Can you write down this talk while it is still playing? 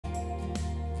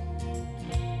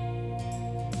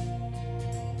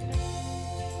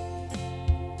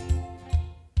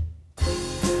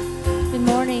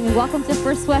Welcome to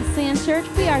First Wesleyan Church.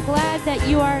 We are glad that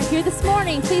you are here this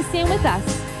morning. Please stand with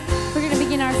us. We're going to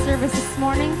begin our service this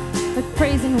morning with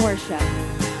praise and worship.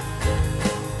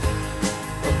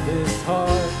 From this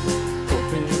heart,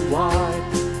 open wide,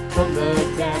 from the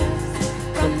depths,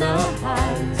 from the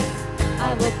heights,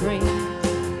 I will bring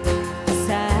a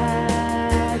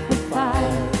sacrifice.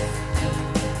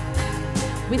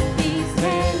 With these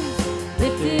hands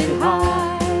lifted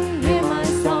high, hear my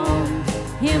song,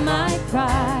 hear my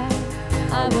cry.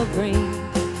 I will bring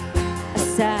a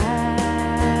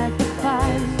sacrifice.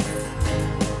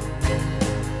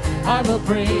 I will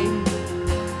bring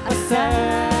a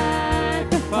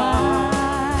sacrifice.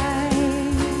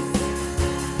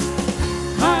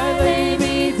 I lay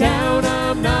me down,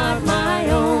 I'm not my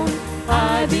own.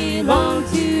 I belong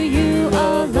to you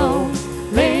alone.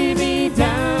 Lay me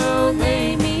down,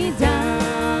 lay me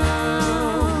down.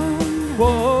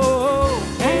 whoa,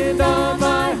 And on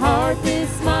my heart this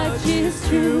much is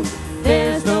true.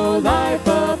 There's no life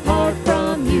apart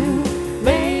from you.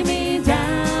 Lay me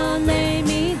down, lay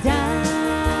me down.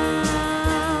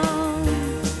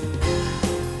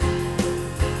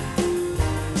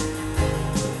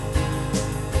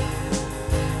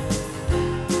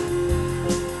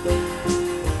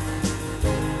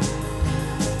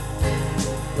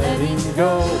 Letting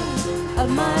go of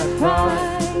my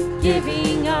pride,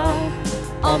 giving up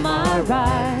all my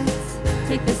rights.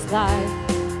 Take this life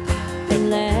and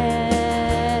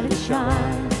let it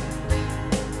shine.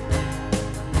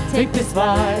 Take this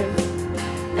life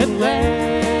and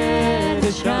let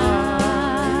it shine.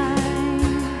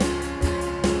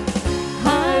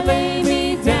 I lay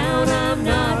me down, I'm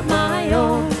not my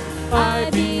own. I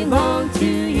belong to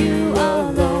you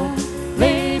alone.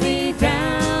 Lay me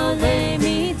down, lay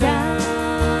me down.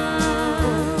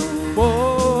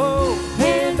 whoa,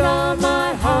 And on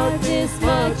my heart this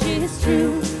much is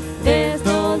true. There's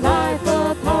no life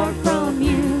apart from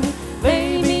you.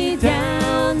 Lay me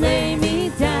down, lay me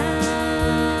down.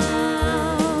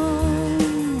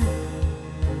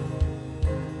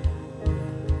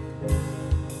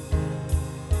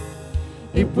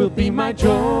 It will be my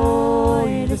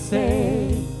joy to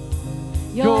say,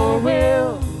 your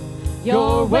will,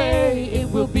 your way. It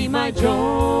will be my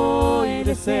joy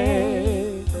to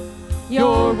say,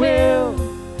 your will,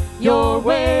 your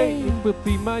way. it will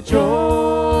be my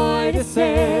Joy to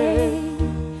say,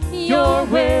 your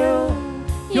will,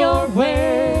 your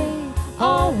way,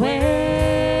 always.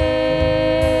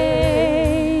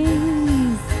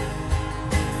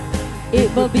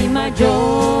 It will be my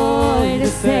joy to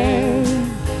say,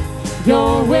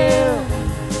 your will,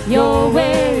 your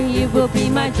way. It will be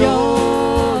my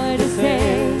joy to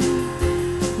say,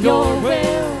 your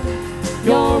will,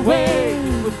 your way.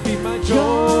 It will be my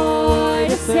Joy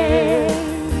to say,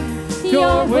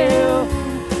 your will,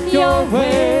 your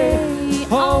way,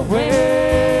 always.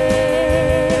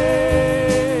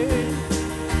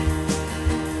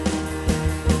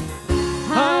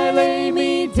 I lay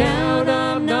me down,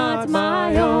 I'm not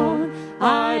my own.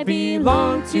 I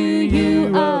belong to you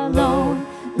alone.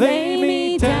 Lay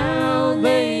me down,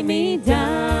 lay me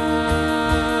down.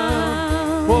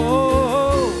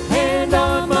 whoa, And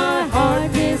on my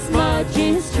heart this much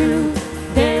is true.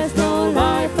 There's no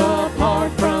life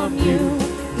apart from you.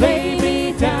 Lay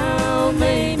me down,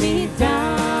 lay me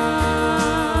down.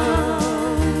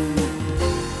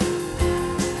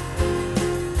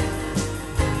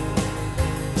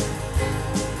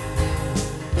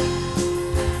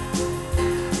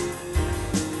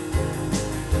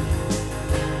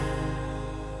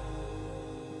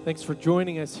 Thanks for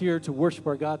joining us here to worship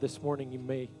our God this morning. You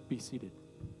may be seated.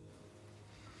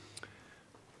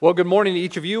 Well, good morning to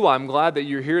each of you. I'm glad that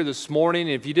you're here this morning.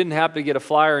 If you didn't happen to get a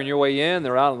flyer on your way in,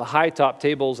 they're out on the high top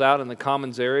tables out in the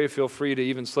commons area. Feel free to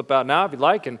even slip out now if you'd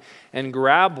like and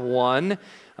grab one.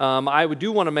 I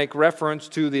do want to make reference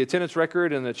to the attendance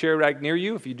record and the chair rack near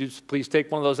you. If you do, please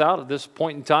take one of those out at this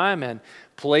point in time and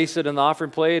place it in the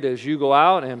offering plate as you go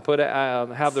out and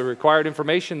have the required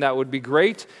information. That would be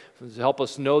great. Help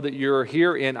us know that you're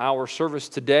here in our service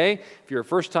today. If you're a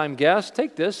first-time guest,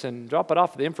 take this and drop it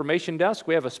off at the information desk.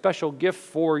 We have a special gift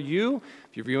for you.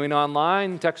 If you're viewing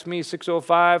online, text me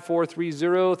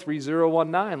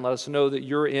 605-430-3019. Let us know that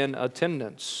you're in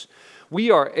attendance.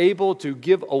 We are able to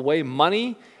give away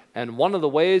money, and one of the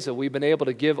ways that we've been able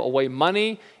to give away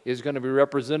money is going to be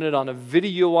represented on a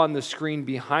video on the screen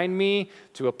behind me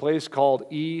to a place called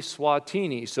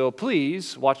Eswatini. So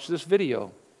please watch this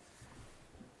video.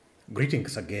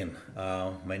 Greetings again.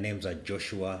 My name's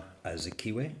Joshua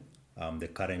Azikiwe. I'm the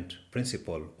current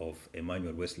principal of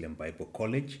Emmanuel Wesleyan Bible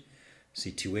College,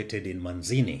 situated in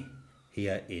Manzini,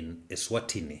 here in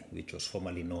Eswatini, which was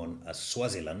formerly known as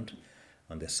Swaziland,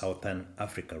 on the southern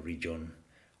Africa region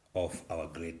of our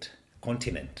great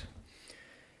continent.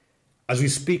 As we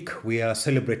speak, we are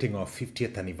celebrating our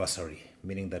 50th anniversary,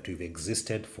 meaning that we've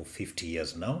existed for 50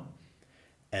 years now.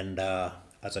 And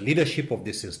as a leadership of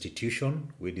this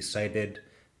institution, we decided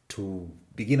to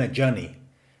begin a journey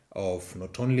of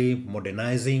not only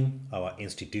modernizing our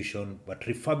institution, but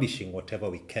refurbishing whatever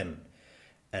we can.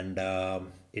 And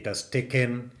it has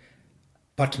taken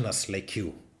partners like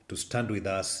you to stand with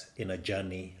us in a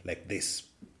journey like this.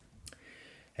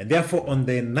 And therefore, on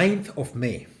the 9th of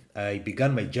May, I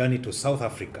began my journey to South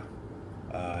Africa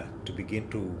to begin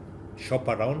to shop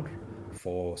around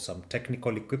for some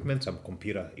technical equipment, some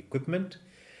computer equipment.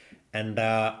 And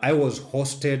I was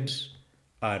hosted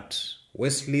at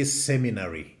Wesley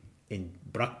Seminary in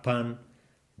Brakpan,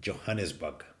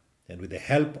 Johannesburg. And with the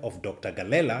help of Dr.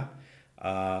 Galela,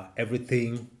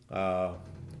 everything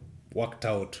worked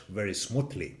out very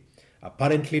smoothly.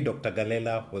 Apparently, Dr.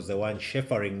 Galela was the one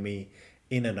shepherding me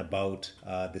in and about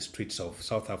the streets of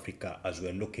South Africa as we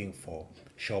were looking for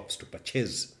shops to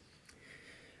purchase.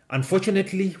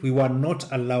 Unfortunately, we were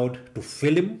not allowed to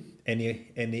film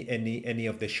any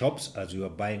of the shops as we were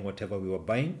buying whatever we were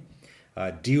buying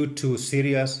due to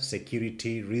serious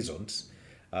security reasons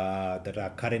that are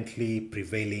currently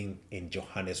prevailing in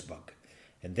Johannesburg.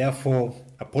 And therefore,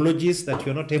 apologies that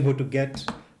you're not able to get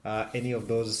any of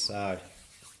those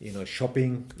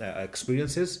shopping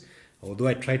experiences. Although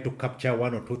I tried to capture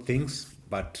one or two things,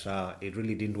 but it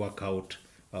really didn't work out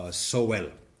so well.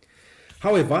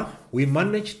 However, we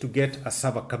managed to get a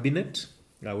server cabinet,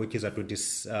 which is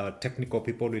a technical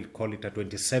people will call it a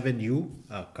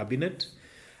 27U cabinet.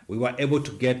 We were able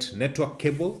to get network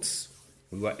cables.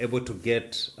 We were able to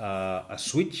get a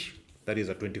switch, that is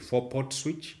a 24-port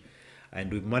switch.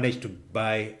 And we managed to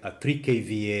buy a 3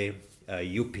 kVA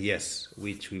UPS,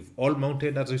 which we've all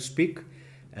mounted as we speak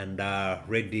and are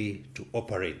ready to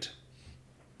operate.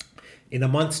 In a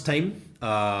month's time,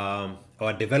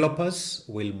 our developers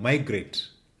will migrate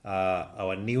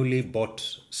our newly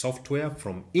bought software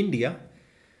from India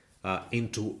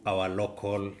into our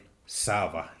local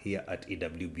server here at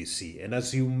EWBC. And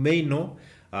as you may know,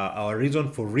 our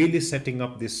reason for really setting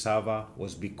up this server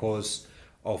was because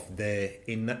of the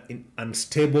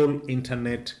unstable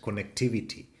internet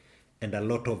connectivity and a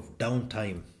lot of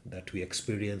downtime that we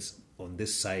experience on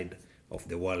this side of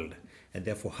the world. And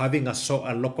therefore, having a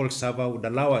local server would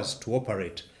allow us to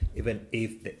operate even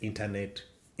if the internet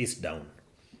is down.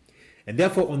 And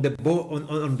therefore,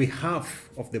 on behalf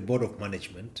of the Board of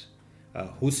Management,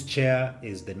 whose chair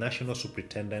is the National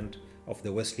Superintendent of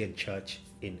the Wesleyan Church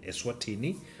in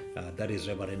Eswatini, that is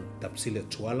Reverend Tapsile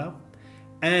Twala,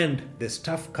 and the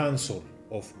Staff Council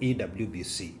of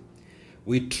EWBC,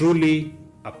 we truly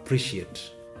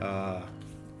appreciate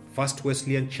First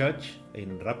Wesleyan Church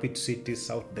in Rapid City,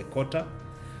 South Dakota,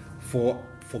 for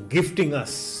gifting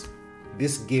us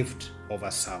this gift of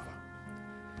a server.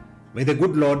 May the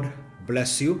good Lord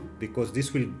bless you, because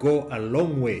this will go a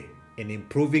long way in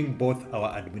improving both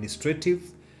our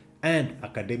administrative and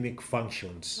academic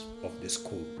functions of the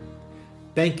school.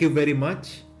 Thank you very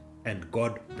much, and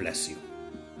God bless you.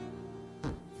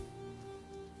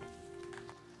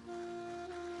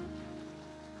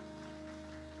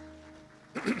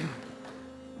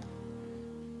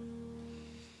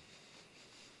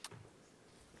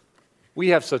 We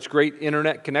have such great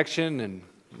internet connection, and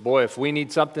boy, if we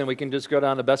need something, we can just go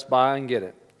down to Best Buy and get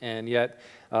it. And yet,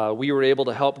 we were able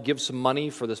to help give some money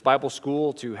for this Bible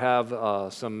school to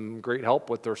have some great help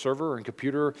with their server and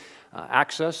computer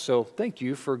access. So thank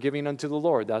you for giving unto the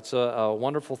Lord. That's a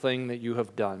wonderful thing that you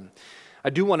have done. I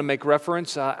do want to make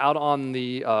reference out on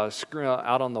the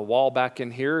wall back in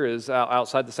here is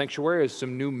outside the sanctuary is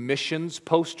some new missions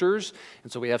posters,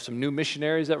 and so we have some new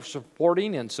missionaries that we're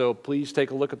supporting, and so please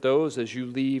take a look at those as you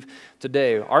leave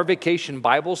today. Our Vacation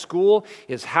Bible School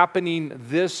is happening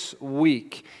this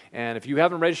week. And if you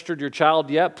haven't registered your child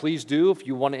yet, please do. If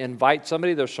you want to invite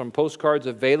somebody, there's some postcards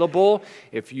available.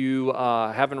 If you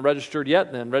haven't registered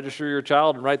yet, then register your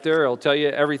child, and right there it'll tell you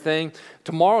everything.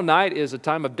 Tomorrow night is a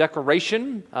time of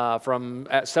decoration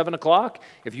at 7 o'clock.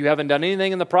 If you haven't done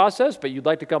anything in the process, but you'd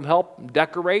like to come help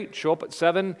decorate, show up at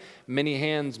 7. Many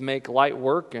hands make light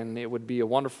work, and it would be a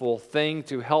wonderful thing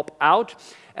to help out.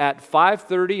 At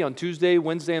 5:30 on Tuesday,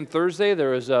 Wednesday, and Thursday,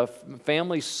 there is a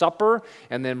family supper,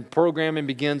 and then programming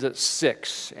begins at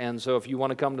 6. And so if you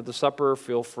want to come to the supper,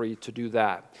 feel free to do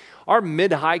that. Our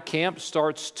mid-high camp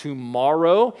starts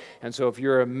tomorrow, and so if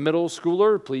you're a middle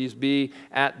schooler, please be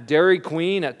at Dairy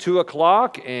Queen at 2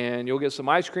 o'clock, and you'll get some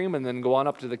ice cream and then go on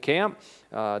up to the camp.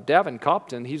 Davin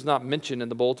Copton, he's not mentioned in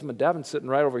the bulletin, but Davin's sitting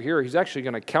right over here. He's actually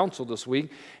going to counsel this week,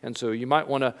 and so you might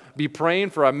want to be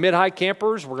praying for our mid-high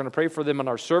campers. We're going to pray for them in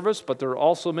our service, but they're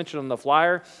also mentioned on the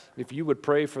flyer. If you would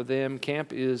pray for them,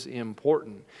 camp is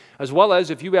important. As well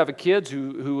as if you have a kid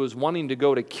who is wanting to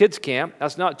go to kids camp,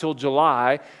 that's not till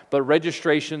July, but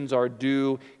registrations are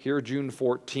due here June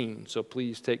 14, so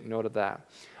please take note of that.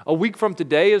 A week from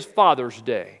today is Father's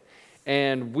Day.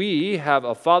 And we have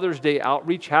a Father's Day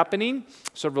outreach happening.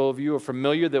 Several of you are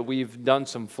familiar that we've done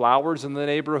some flowers in the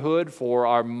neighborhood for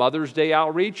our Mother's Day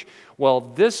outreach. Well,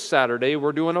 this Saturday,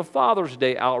 we're doing a Father's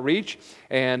Day outreach.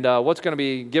 And what's going to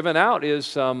be given out is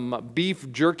some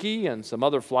beef jerky and some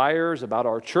other flyers about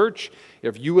our church.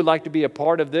 If you would like to be a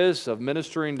part of this, of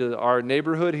ministering to our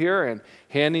neighborhood here and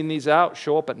handing these out,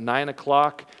 show up at 9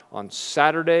 o'clock on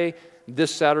Saturday.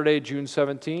 This Saturday, June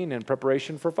 17, in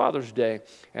preparation for Father's Day.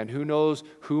 And who knows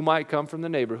who might come from the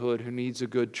neighborhood who needs a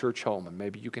good church home. And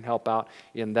maybe you can help out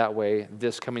in that way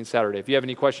this coming Saturday. If you have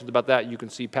any questions about that, you can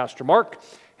see Pastor Mark,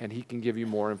 and he can give you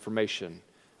more information.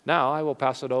 Now, I will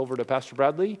pass it over to Pastor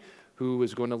Bradley, who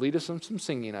is going to lead us in some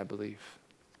singing, I believe.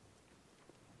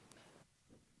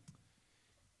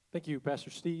 Thank you, Pastor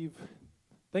Steve.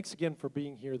 Thanks again for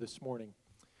being here this morning.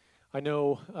 I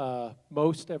know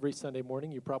most every Sunday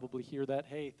morning you probably hear that,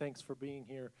 hey, thanks for being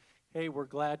here. Hey, we're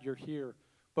glad you're here.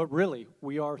 But really,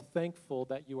 we are thankful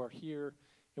that you are here,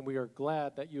 and we are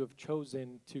glad that you have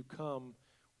chosen to come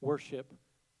worship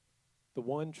the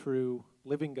one true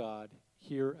living God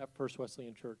here at First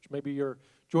Wesleyan Church. Maybe you're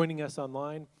joining us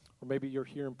online, or maybe you're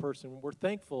here in person. We're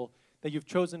thankful that you've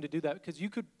chosen to do that, because you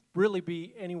could really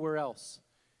be anywhere else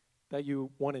that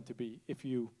you wanted to be if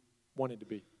you wanted to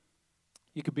be.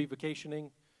 You could be vacationing,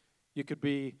 you could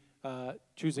be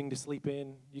choosing to sleep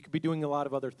in, you could be doing a lot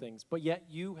of other things, but yet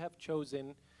you have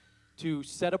chosen to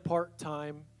set apart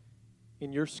time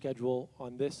in your schedule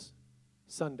on this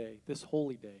Sunday, this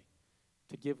holy day,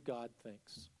 to give God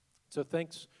thanks. So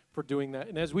thanks for doing that.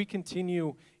 And as we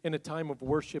continue in a time of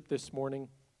worship this morning,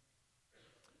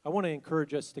 I want to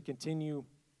encourage us to continue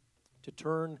to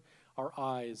turn our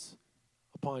eyes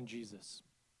upon Jesus,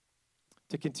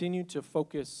 to continue to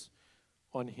focus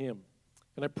on Him.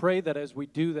 And I pray that as we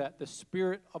do that, the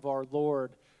Spirit of our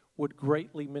Lord would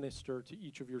greatly minister to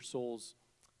each of your souls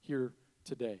here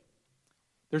today.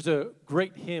 There's a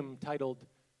great hymn titled,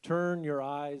 Turn Your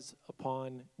Eyes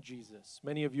Upon Jesus.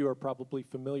 Many of you are probably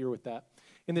familiar with that.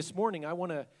 And this morning, I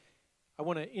want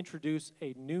to introduce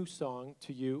a new song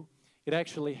to you. It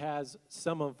actually has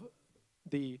some of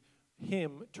the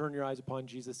hymn, Turn Your Eyes Upon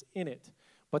Jesus, in it.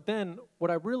 But then, what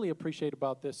I really appreciate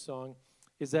about this song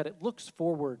is that it looks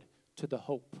forward to the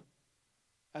hope.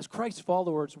 As Christ's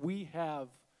followers, we have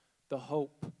the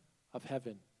hope of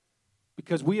heaven.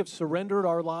 Because we have surrendered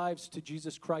our lives to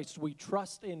Jesus Christ, we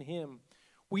trust in Him,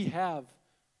 we have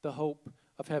the hope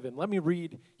of heaven. Let me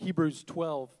read Hebrews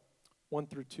 12, 1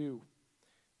 through 2.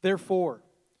 Therefore,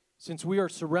 since we are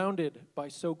surrounded by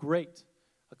so great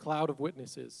a cloud of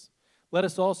witnesses, let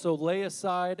us also lay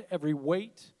aside every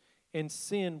weight and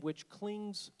sin which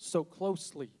clings so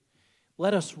closely.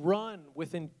 Let us run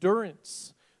with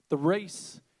endurance the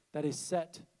race that is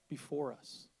set before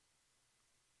us.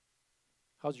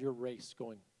 How's your race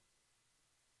going?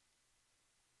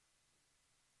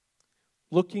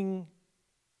 Looking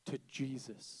to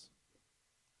Jesus.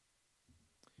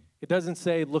 It doesn't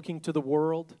say looking to the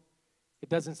world. It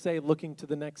doesn't say looking to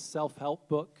the next self-help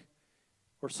book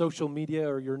or social media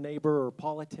or your neighbor or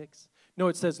politics. No,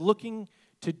 it says looking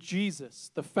to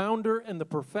Jesus, the founder and the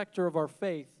perfecter of our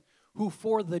faith, who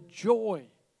for the joy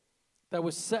that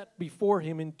was set before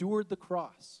him endured the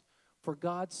cross. For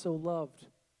God so loved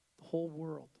the whole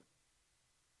world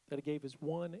that he gave his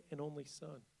one and only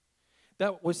Son.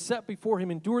 That was set before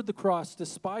him endured the cross,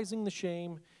 despising the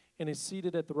shame, and is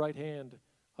seated at the right hand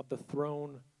of the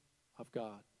throne of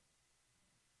God.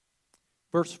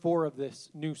 Verse 4 of this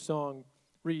new song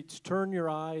reads, Turn your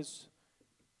eyes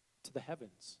to the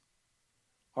heavens.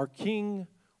 Our King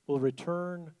will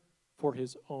return for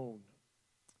his own.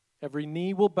 Every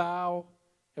knee will bow,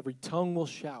 every tongue will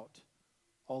shout,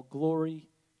 all glory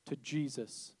to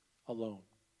Jesus alone.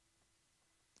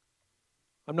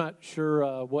 I'm not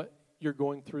sure what you're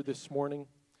going through this morning,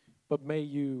 but may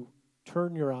you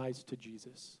turn your eyes to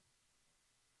Jesus.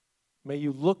 May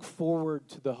you look forward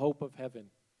to the hope of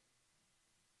heaven.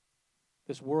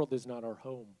 This world is not our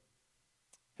home.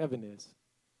 Heaven is.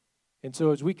 And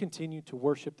so as we continue to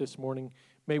worship this morning,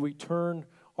 may we turn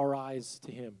our eyes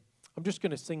to him. I'm just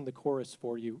going to sing the chorus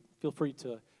for you. Feel free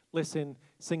to listen,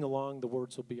 sing along. The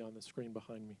words will be on the screen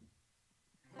behind me.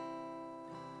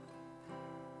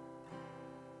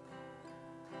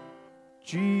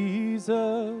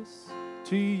 Jesus,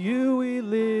 to you we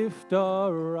lift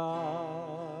our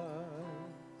eyes.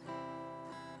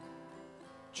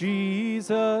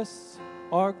 Jesus,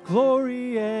 our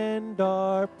glory and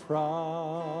our prize.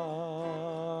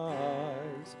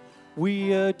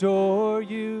 We adore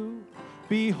you,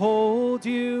 behold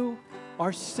you,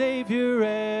 our Savior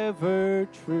ever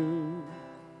true.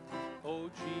 Oh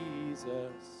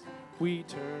Jesus, we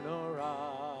turn our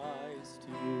eyes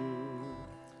to you.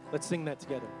 Let's sing that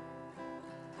together.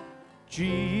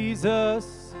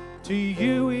 Jesus, to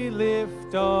you we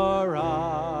lift our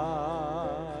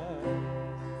eyes.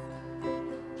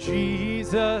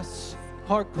 Jesus,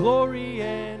 our glory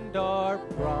and our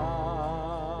prize.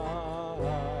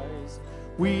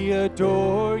 We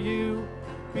adore you,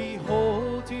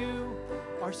 behold you,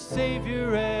 our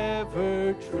Savior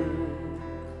ever true.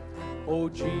 Oh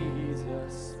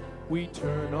Jesus, we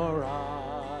turn our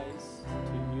eyes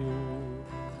to you.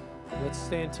 Let's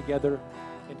stand together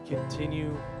and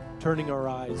continue turning our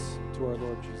eyes to our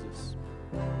Lord Jesus.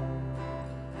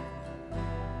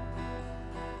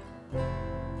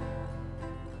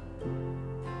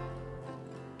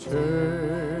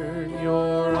 Turn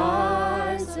your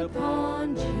eyes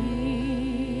upon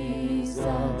Jesus.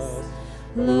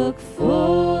 Look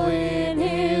full in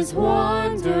his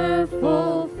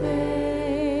wonderful face,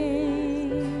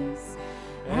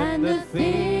 and the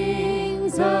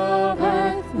things of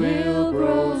earth will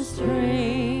grow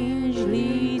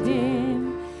strangely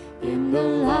dim in the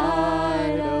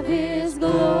light of his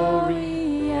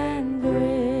glory and grace.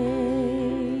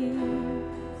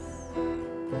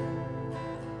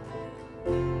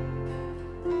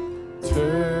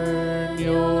 Turn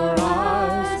your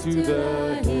eyes to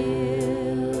the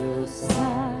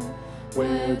hillside,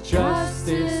 where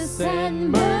justice and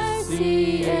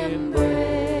mercy embrace.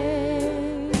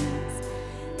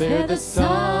 There the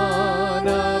Son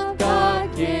of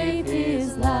God gave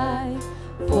his life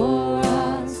for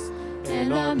us,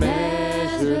 and our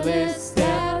measureless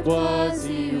debt was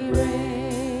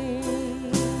erased.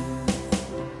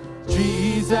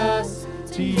 Jesus,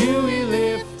 to you we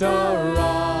lift our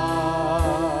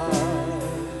eyes.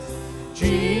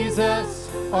 Jesus,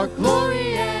 our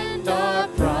glory and our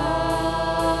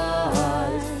prize.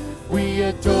 We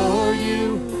adore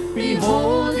you,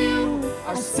 behold you,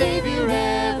 our Savior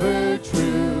ever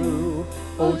true.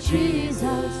 Oh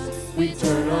Jesus, we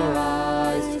turn our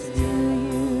eyes to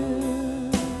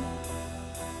you.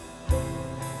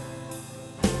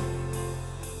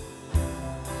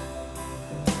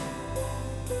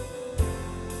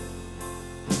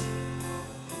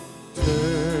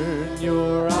 Turn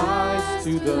your eyes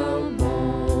to the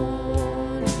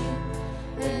morning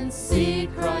and see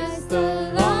Christ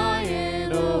the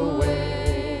Lion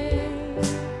away.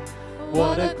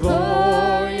 What a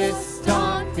glorious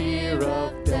dawn, fear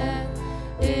of death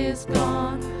is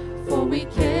gone, for we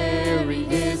carry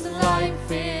his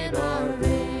life in our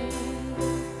veins.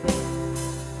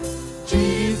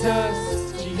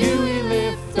 Jesus, to you we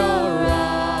lift our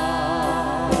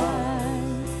eyes.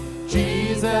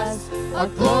 Jesus, our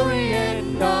glory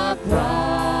and our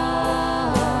prize.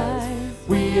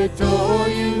 We adore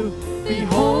you,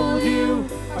 behold you,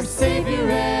 our Savior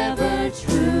ever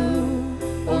true.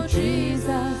 Oh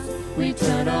Jesus, we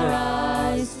turn our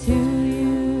eyes to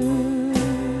you.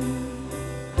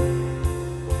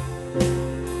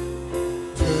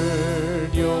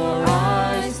 Turn your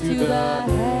eyes to the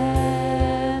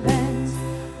heavens.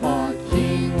 Our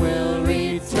King will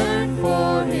return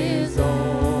for his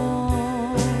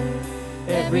own.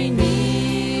 Every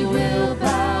knee will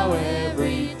bow,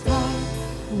 every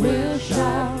tongue will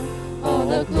shout, all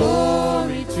the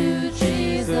glory to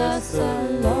Jesus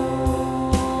alone.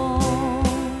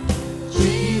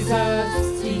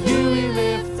 Jesus, to you we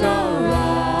lift our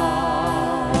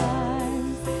eyes.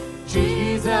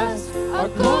 Jesus, our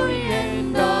glory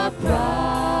and our prize.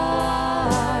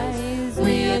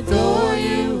 We adore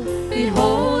you,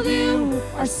 behold you,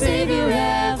 our Savior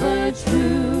ever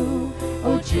true.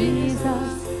 Oh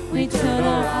Jesus, we turn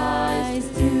our eyes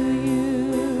to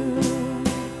you.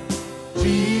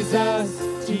 Jesus,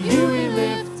 to you we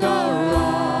lift our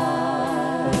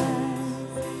eyes.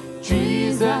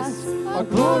 Jesus, our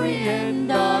glory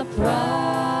and our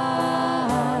prize.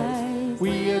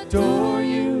 We adore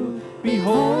you,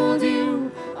 behold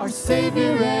you, our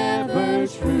Savior ever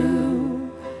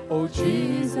true. Oh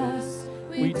Jesus,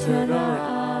 we turn our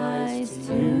eyes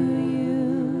to you.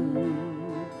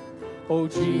 Oh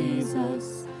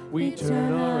Jesus, we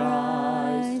turn our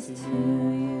eyes to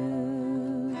you.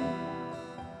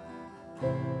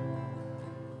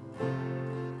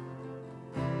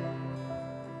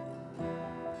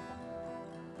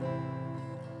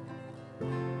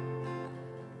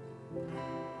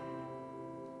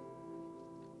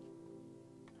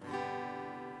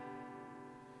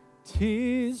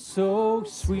 'Tis so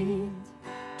sweet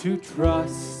to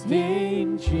trust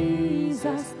in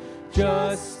Jesus,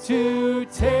 just to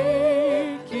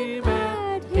take Him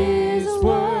at His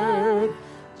word,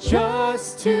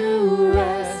 just to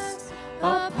rest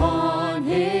upon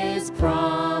His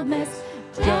promise,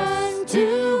 just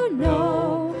to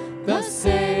know thus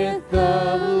saith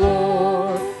the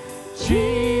Lord.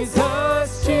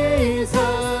 Jesus,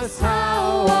 Jesus,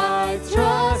 how I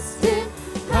trust Him,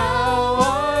 how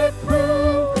I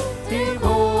proved Him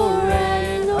o'er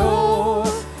and o'er.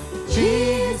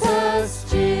 Jesus,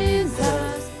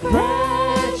 Jesus,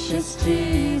 precious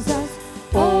Jesus,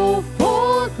 oh,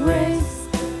 for grace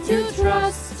to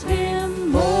trust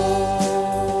Him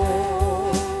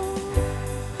more.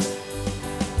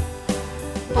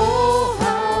 Oh,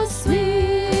 how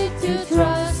sweet to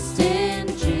trust in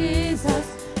Jesus,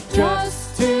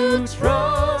 just to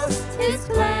trust His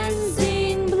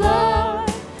cleansing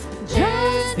blood,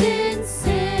 just in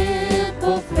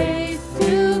simple faith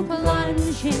to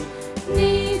plunge in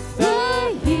 'neath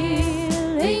the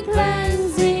healing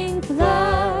cleansing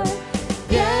flood.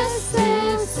 Yes,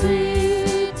 it's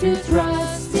sweet to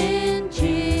trust in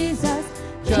Jesus,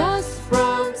 just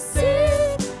from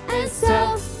sin and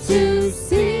self to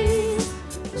cease,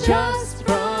 just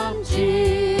from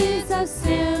Jesus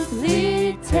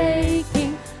simply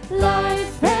taking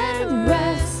life and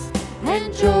rest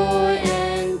and joy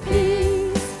and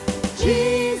peace.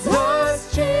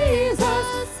 Jesus,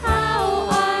 Jesus, how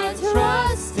I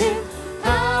trust Him,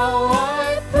 how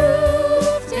I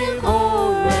proved Him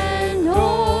o'er and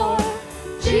o'er.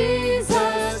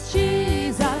 Jesus,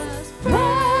 Jesus,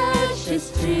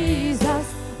 precious Jesus,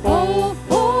 oh,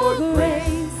 for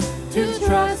grace to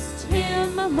trust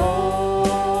Him more.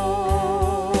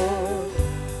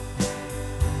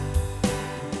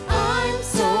 I'm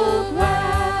so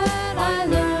glad I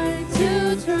learned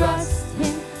to trust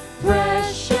Him,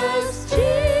 precious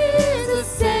Jesus,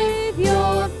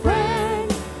 Savior,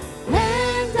 friend.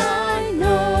 And I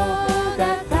know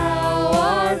that Thou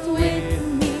art with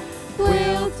me,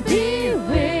 wilt be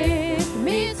with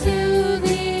me to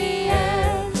the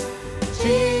end.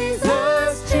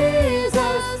 Jesus,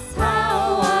 Jesus,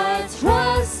 how I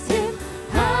trust Him,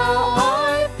 how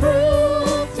I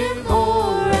proved Him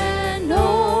o'er and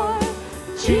o'er.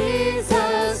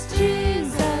 Jesus,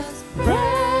 Jesus,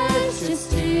 precious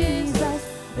Jesus,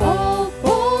 oh,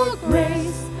 for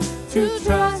grace to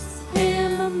trust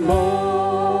Him more.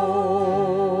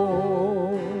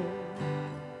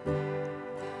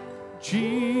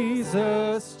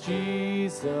 Jesus,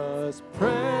 Jesus,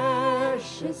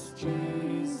 precious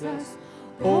Jesus,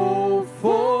 oh,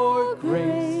 for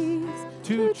grace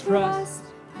to trust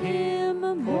Him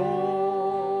more.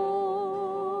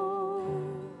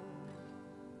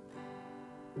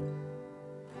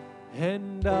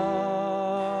 And I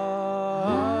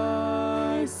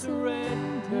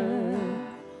surrender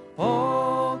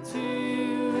all to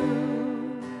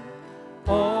you,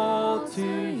 all to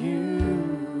you.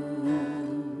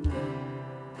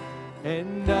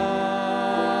 And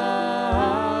I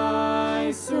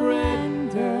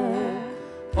surrender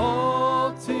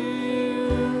all to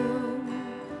you,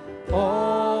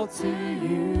 all to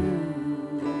you.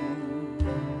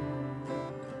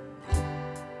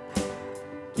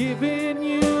 Giving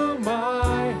you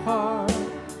my heart,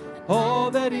 all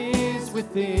that is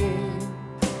within,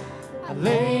 I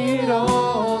lay it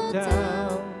all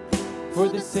down for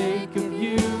the sake of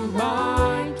you,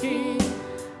 my King.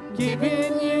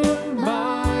 Giving you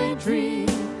my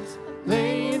dreams,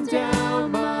 laying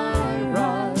down my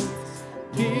rights,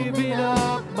 giving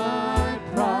up my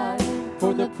pride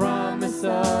for the promise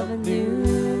of a new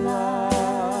life.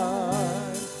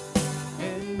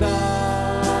 And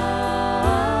I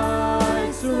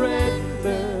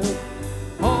surrender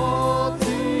all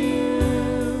to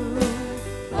you,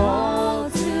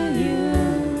 all to you.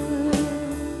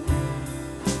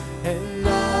 And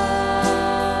I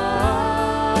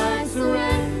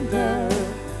surrender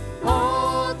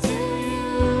all to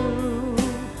you,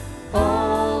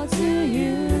 all to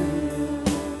you.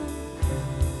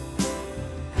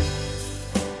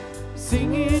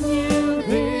 Singing you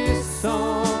this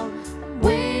song,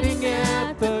 waiting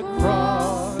at the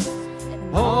cross,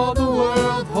 and all the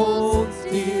world holds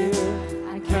dear.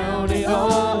 I count it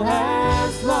all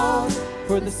as lost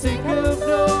for the sake of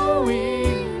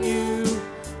knowing you,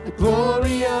 the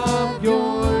glory of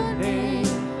your name,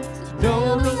 to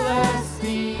know the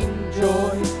lasting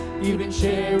joy, even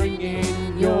sharing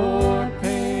in your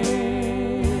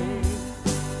pain.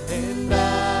 And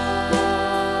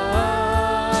I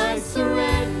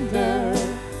surrender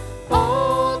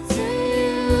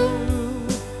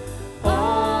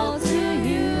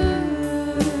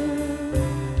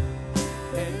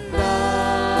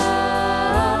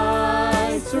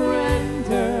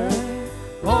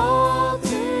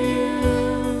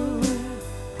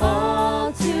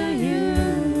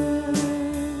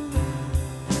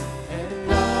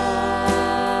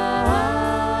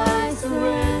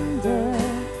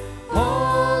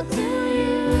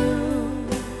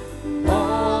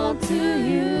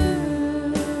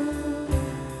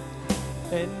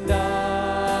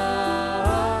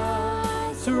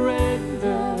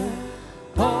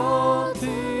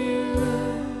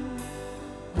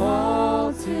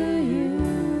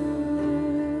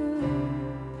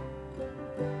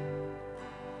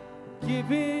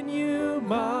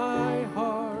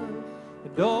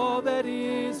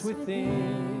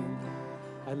within.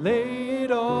 I lay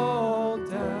it all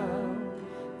down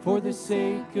for the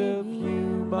sake of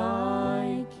you,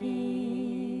 my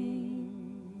King.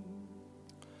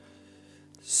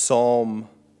 Psalm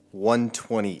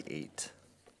 128,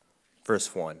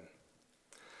 verse 1.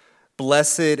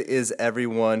 Blessed is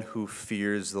everyone who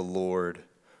fears the Lord,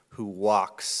 who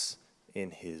walks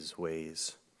in his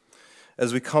ways.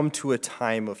 As we come to a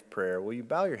time of prayer, will you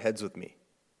bow your heads with me?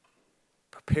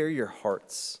 Prepare your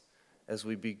hearts as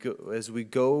we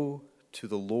go to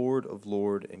the Lord of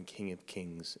Lords and King of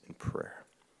Kings in prayer.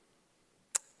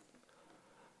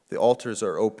 The altars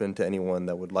are open to anyone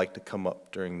that would like to come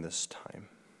up during this time.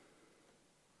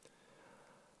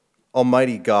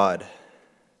 Almighty God,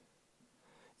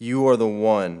 you are the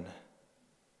one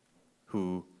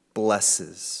who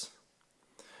blesses.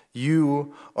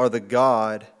 You are the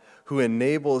God who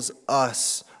enables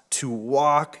us to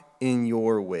walk in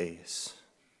your ways.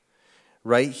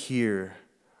 Right here,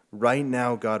 right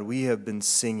now, God, we have been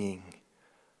singing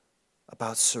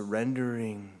about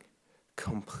surrendering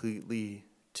completely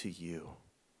to you.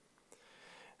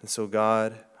 And so,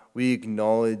 God, we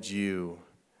acknowledge you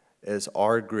as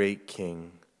our great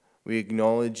King. We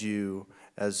acknowledge you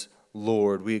as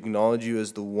Lord. We acknowledge you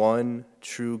as the one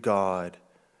true God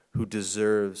who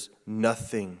deserves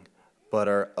nothing but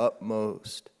our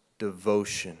utmost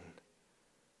devotion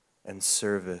and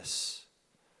service.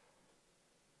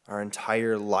 Our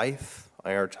entire life,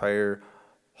 our entire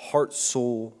heart,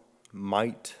 soul,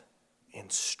 might,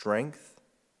 and strength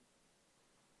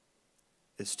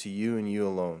is to you and you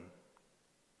alone.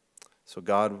 So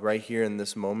God, right here in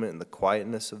this moment, in the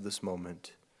quietness of this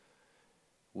moment,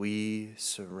 we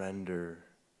surrender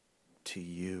to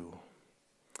you.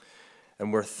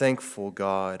 And we're thankful,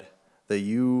 God, that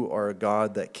you are a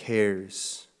God that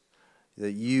cares,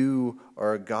 that you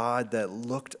are a God that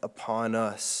looked upon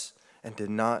us and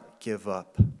did not give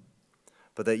up,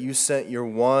 but that you sent your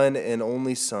one and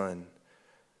only Son,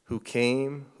 who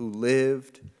came, who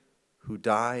lived, who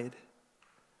died,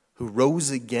 who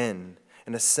rose again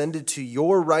and ascended to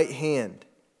your right hand,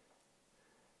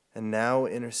 and now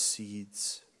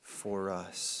intercedes for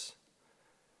us.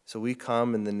 So we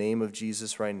come in the name of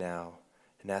Jesus right now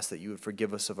and ask that you would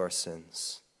forgive us of our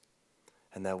sins,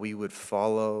 and that we would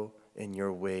follow in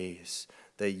your ways,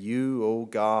 that you, O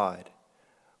God,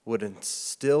 would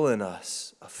instill in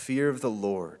us a fear of the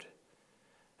Lord,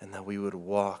 and that we would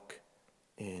walk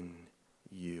in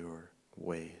your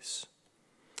ways.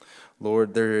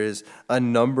 Lord, there is a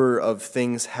number of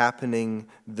things happening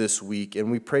this week, and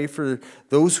we pray for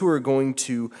those who are going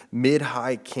to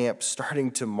mid-high camp starting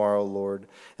tomorrow, Lord.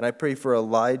 And I pray for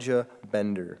Elijah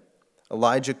Bender,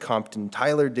 Elijah Compton,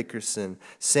 Tyler Dickerson,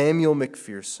 Samuel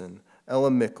McPherson, Ella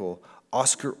Mickle,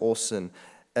 Oscar Olson,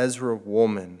 Ezra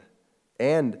Woolman,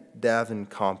 and Davin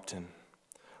Compton.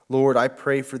 Lord, I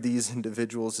pray for these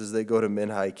individuals as they go to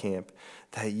mid-high camp,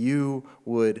 that you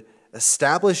would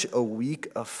establish a week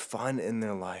of fun in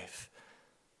their life,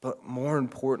 but more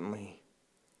importantly,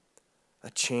 a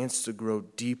chance to grow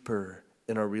deeper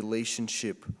in our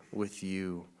relationship with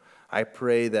you. I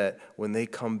pray that when they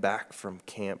come back from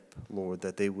camp, Lord,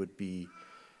 that they would be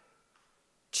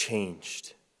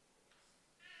changed,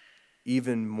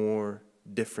 even more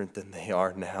different than they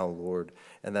are now, Lord,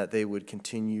 and that they would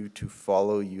continue to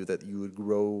follow you, that you would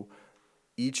grow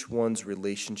each one's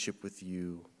relationship with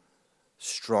you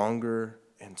stronger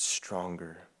and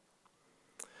stronger.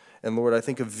 And Lord, I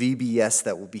think of VBS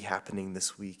that will be happening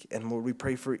this week. And Lord, we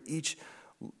pray for each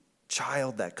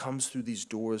child that comes through these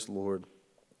doors, Lord,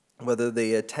 whether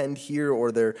they attend here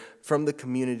or they're from the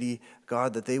community,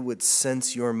 God, that they would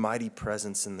sense your mighty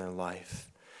presence in their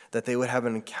life, that they would have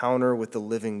an encounter with the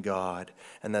living God,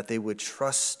 and that they would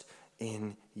trust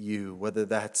in you, whether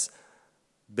that's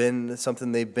been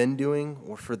something they've been doing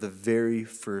or for the very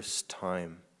first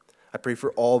time. I pray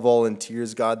for all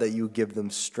volunteers, God, that you give them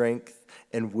strength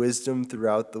and wisdom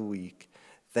throughout the week.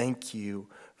 Thank you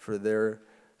for their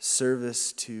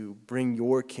service to bring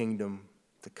your kingdom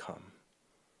to come.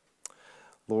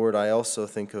 Lord, I also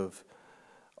think of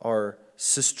our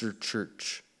sister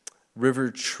church, River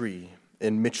Tree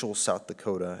in Mitchell, South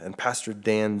Dakota, and Pastor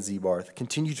Dan Zebarth.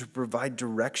 Continue to provide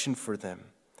direction for them.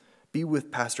 Be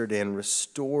with Pastor Dan,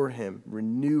 restore him,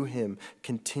 renew him,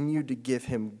 continue to give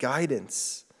him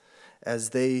guidance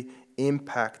as they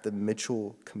impact the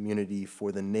Mitchell community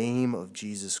for the name of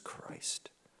Jesus Christ.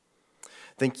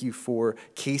 Thank you for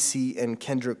Casey and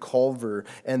Kendra Culver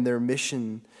and their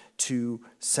mission to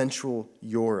Central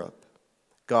Europe.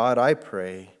 God, I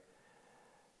pray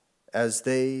as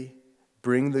they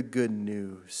bring the good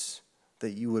news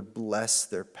that you would bless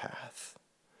their path,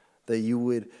 that you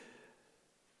would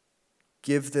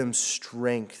Give them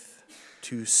strength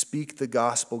to speak the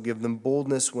gospel. Give them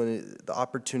boldness when the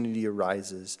opportunity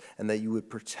arises, and that you would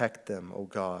protect them, O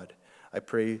God. I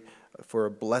pray for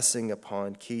a blessing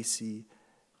upon Casey,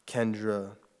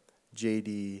 Kendra,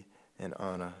 JD, and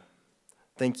Anna.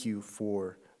 Thank you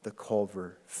for the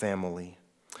Culver family.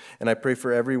 And I pray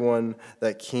for everyone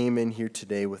that came in here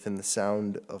today within the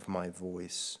sound of my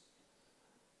voice,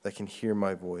 that can hear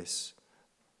my voice,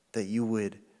 that you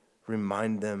would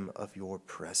remind them of your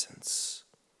presence.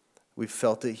 We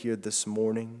felt it here this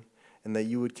morning, and that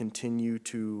you would continue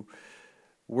to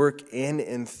work in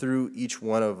and through each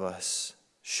one of us,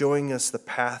 showing us the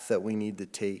path that we need to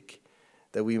take,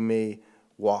 that we may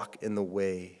walk in the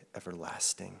way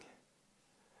everlasting.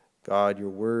 God, your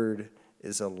word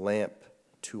is a lamp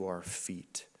to our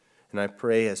feet. And I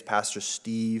pray as Pastor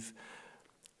Steve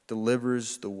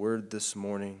delivers the word this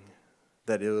morning,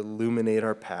 that it will illuminate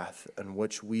our path and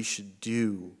what we should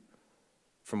do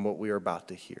from what we are about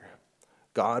to hear.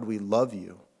 God, we love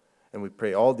you, and we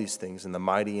pray all these things in the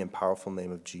mighty and powerful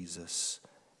name of Jesus.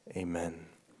 Amen.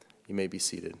 You may be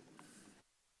seated.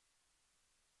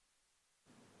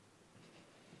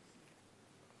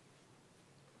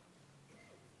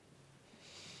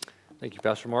 Thank you,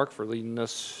 Pastor Mark, for leading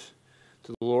us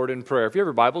to the Lord in prayer. If you have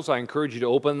your Bibles, I encourage you to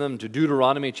open them to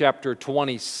Deuteronomy chapter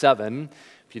 27.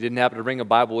 If you didn't happen to bring a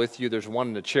Bible with you, there's one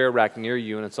in the chair rack near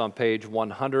you, and it's on page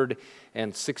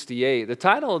 168. The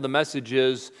title of the message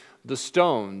is The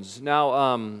Stones.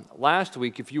 Now, last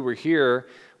week, if you were here,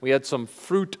 we had some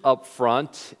fruit up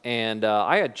front, and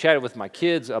I had chatted with my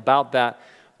kids about that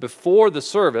before the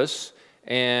service,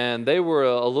 and they were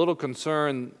a little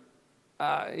concerned.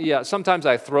 Sometimes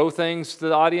I throw things to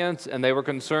the audience, and they were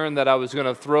concerned that I was going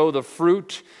to throw the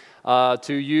fruit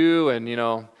to you,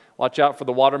 and, watch out for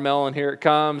the watermelon, here it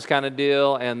comes kind of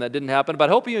deal, and that didn't happen.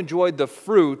 But I hope you enjoyed the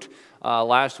fruit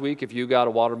last week if you got a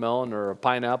watermelon or a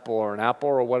pineapple or an apple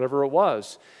or whatever it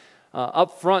was.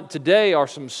 Up front today are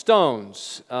some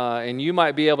stones, and you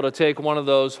might be able to take one of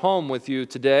those home with you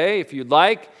today if you'd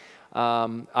like.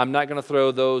 I'm not going to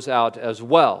throw those out as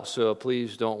well, so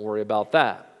please don't worry about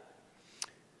that.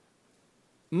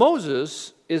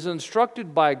 Moses is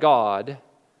instructed by God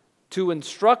to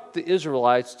instruct the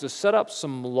Israelites to set up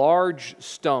some large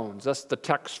stones. That's the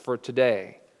text for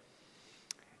today.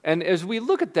 And as we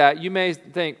look at that, you may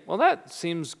think, well, that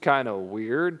seems kind of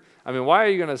weird. I mean, why are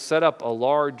you going to set up a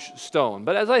large stone?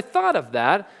 But as I thought of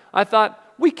that, I thought,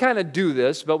 we kind of do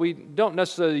this, but we don't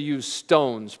necessarily use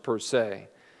stones per se.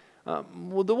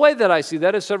 Well, the way that I see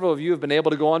that is several of you have been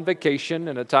able to go on vacation,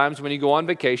 and at times when you go on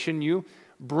vacation, you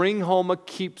bring home a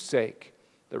keepsake.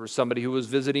 There was somebody who was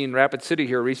visiting Rapid City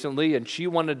here recently, and she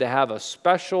wanted to have a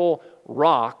special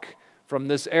rock from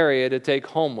this area to take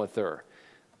home with her.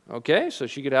 Okay, so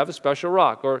she could have a special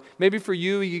rock. Or maybe for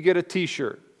you, you get a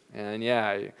t-shirt.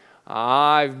 And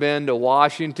I've been to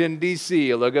Washington,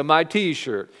 D.C. Look at my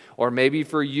t-shirt. Or maybe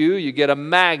for you, you get a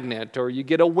magnet, or you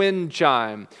get a wind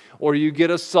chime, or you get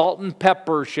a salt and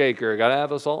pepper shaker. Got to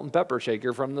have a salt and pepper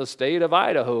shaker from the state of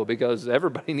Idaho because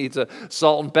everybody needs a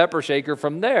salt and pepper shaker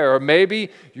from there. Or maybe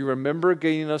you remember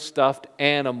getting a stuffed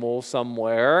animal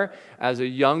somewhere as a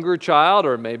younger child,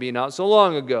 or maybe not so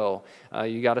long ago.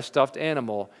 You got a stuffed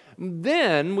animal.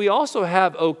 Then we also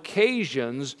have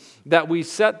occasions that we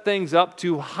set things up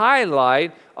to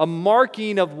highlight a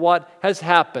marking of what has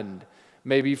happened.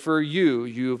 Maybe for you,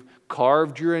 you've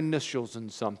carved your initials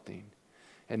in something.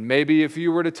 And maybe if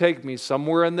you were to take me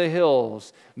somewhere in the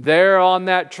hills, there on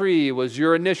that tree was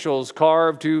your initials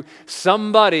carved to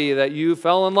somebody that you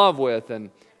fell in love with.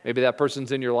 And maybe that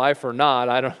person's in your life or not,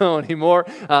 I don't know anymore.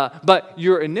 But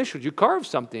your initials, you carved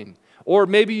something. Or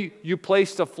maybe you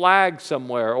placed a flag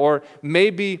somewhere, or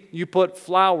maybe you put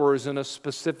flowers in a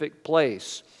specific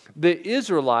place. The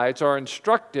Israelites are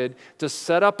instructed to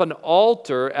set up an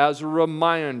altar as a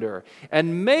reminder.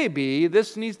 And maybe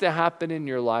this needs to happen in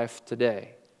your life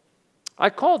today.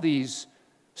 I call these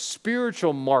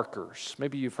spiritual markers.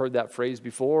 Maybe you've heard that phrase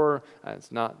before.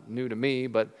 It's not new to me,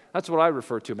 but that's what I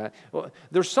refer to, Matt. Well,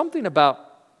 there's something about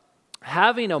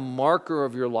having a marker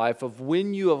of your life of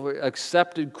when you have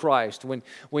accepted Christ,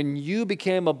 when you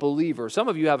became a believer. Some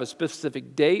of you have a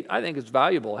specific date. I think it's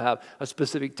valuable to have a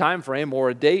specific time frame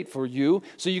or a date for you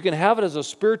so you can have it as a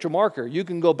spiritual marker. You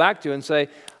can go back to and say,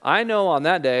 I know on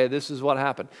that day this is what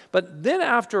happened. But then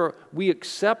after we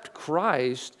accept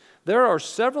Christ, there are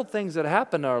several things that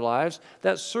happen in our lives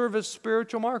that serve as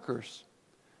spiritual markers.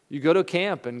 You go to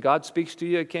camp and God speaks to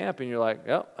you at camp and you're like,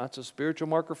 yep, that's a spiritual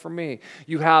marker for me.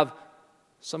 You have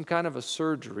some kind of a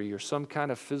surgery or some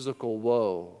kind of physical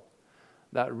woe.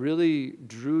 that really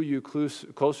drew you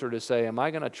closer to say, am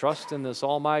I going to trust in this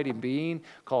almighty being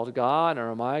called God,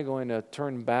 or am I going to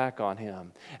turn back on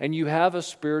him? And you have a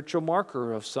spiritual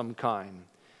marker of some kind,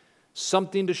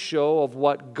 something to show of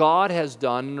what God has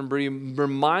done and be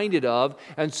reminded of.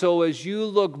 And so as you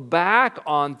look back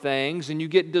on things and you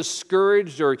get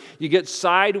discouraged or you get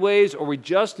sideways or we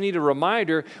just need a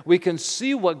reminder, we can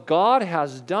see what God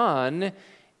has done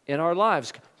in our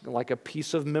lives, like a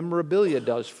piece of memorabilia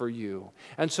does for you.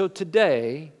 And so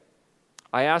today,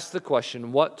 I ask the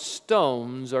question, what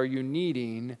stones are you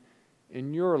needing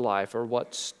in your life, or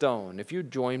what stone? If you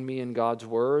join me in God's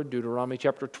Word, Deuteronomy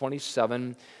chapter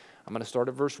 27, I'm going to start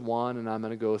at verse 1 and I'm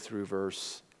going to go through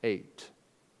verse 8.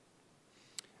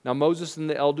 Now Moses and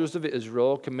the elders of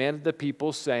Israel commanded the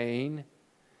people, saying,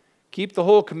 keep the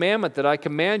whole commandment that I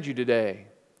command you today.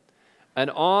 And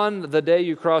on the day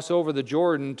you cross over the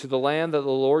Jordan to the land that the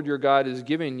Lord your God is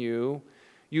giving you,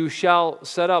 you shall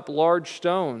set up large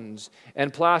stones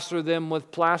and plaster them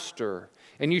with plaster.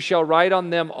 And you shall write on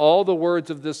them all the words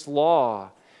of this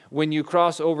law when you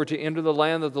cross over to enter the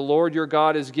land that the Lord your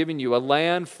God is giving you, a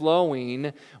land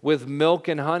flowing with milk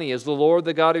and honey, as the Lord,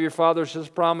 the God of your fathers, has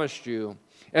promised you.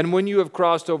 And when you have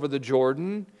crossed over the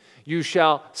Jordan, you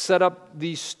shall set up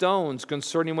these stones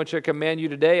concerning which I command you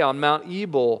today on Mount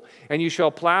Ebal, and you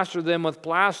shall plaster them with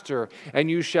plaster, and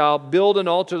you shall build an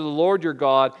altar to the Lord your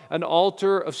God, an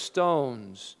altar of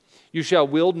stones. You shall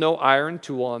wield no iron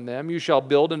tool on them. You shall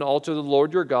build an altar to the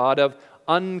Lord your God of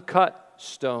uncut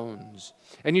stones.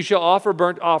 And you shall offer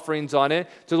burnt offerings on it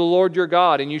to the Lord your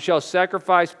God, and you shall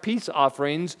sacrifice peace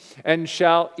offerings and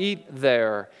shall eat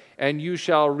there. And you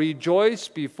shall rejoice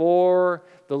before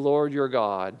the Lord your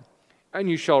God. And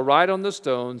you shall write on the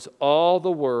stones all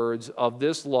the words of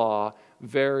this law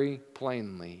very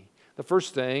plainly. The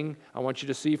first thing I want you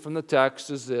to see from the text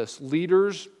is this.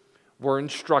 Leaders were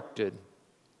instructed.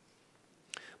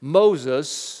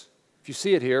 Moses, if you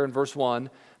see it here in verse 1,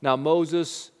 now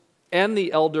Moses and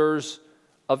the elders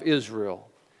of Israel.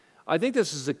 I think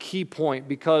this is a key point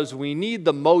because we need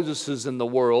the Moseses in the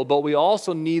world, but we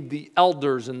also need the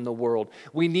elders in the world.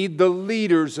 We need the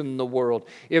leaders in the world.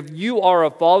 If you are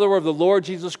a follower of the Lord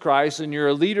Jesus Christ and you're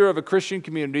a leader of a Christian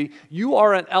community, you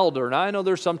are an elder. Now, I know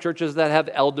there's some churches that have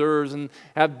elders and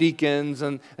have deacons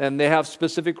and they have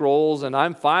specific roles, and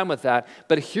I'm fine with that.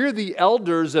 But here the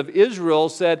elders of Israel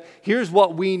said, here's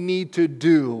what we need to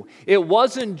do. It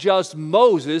wasn't just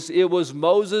Moses, it was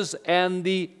Moses and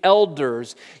the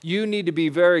elders. You need to be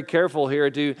very careful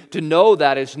here to know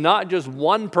that it's not just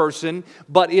one person,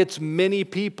 but it's many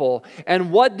people. And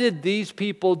what did these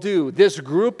people do? This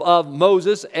group of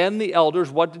Moses and the elders,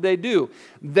 what did they do?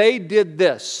 They did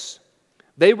this.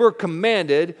 They were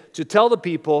commanded to tell the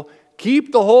people,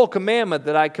 keep the whole commandment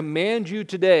that I command you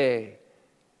today.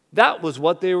 That was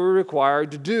what they were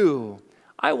required to do.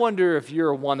 I wonder if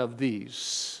you're one of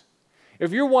these.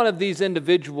 If you're one of these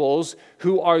individuals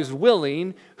who are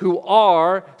willing, who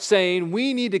are saying,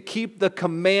 we need to keep the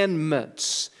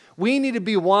commandments. We need to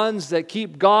be ones that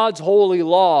keep God's holy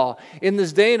law. In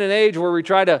this day and age where we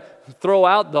try to throw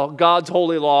out God's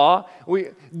holy law,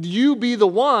 you be the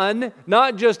one,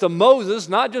 not just a Moses,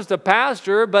 not just a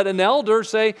pastor, but an elder,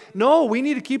 say, no, we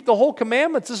need to keep the whole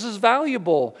commandments. This is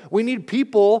valuable. We need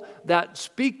people that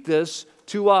speak this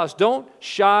to us. Don't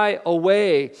shy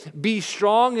away. Be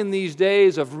strong in these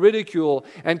days of ridicule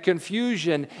and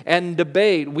confusion and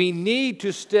debate. We need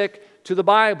to stick to the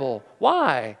Bible.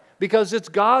 Why? Because it's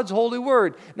God's holy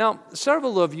word. Now,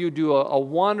 several of you do a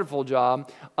wonderful job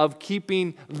of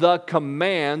keeping the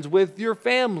commands with your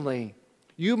family.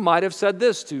 You might have said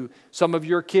this to some of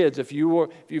your kids. If you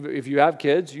have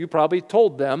kids, you probably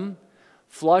told them,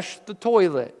 flush the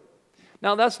toilet.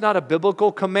 Now, that's not a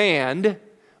biblical command,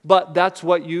 but that's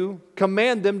what you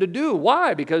command them to do.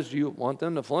 Why? Because you want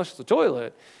them to flush the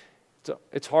toilet. So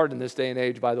it's hard in this day and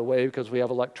age, by the way, because we have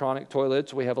electronic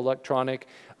toilets, we have electronic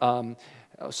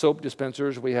soap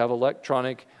dispensers, we have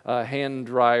electronic hand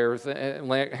dryer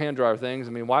things. I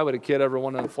mean, why would a kid ever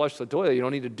want to flush the toilet? You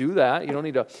don't need to do that. You don't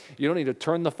need to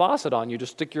turn the faucet on. You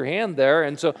just stick your hand there.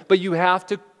 And so, but you have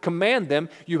to command them.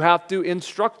 You have to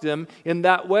instruct them in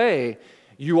that way.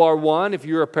 You are one, if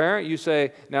you're a parent, you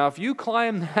say, now if you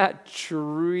climb that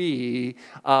tree,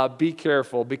 be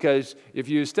careful, because if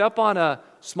you step on a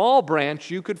small branch,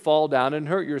 you could fall down and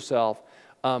hurt yourself.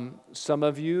 Some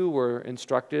of you were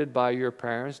instructed by your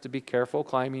parents to be careful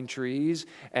climbing trees,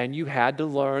 and you had to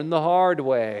learn the hard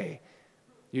way.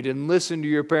 You didn't listen to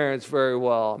your parents very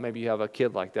well. Maybe you have a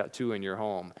kid like that too in your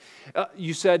home.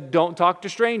 You said, don't talk to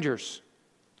strangers.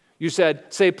 You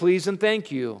said, say please and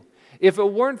thank you. If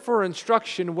it weren't for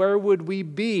instruction, where would we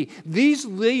be? These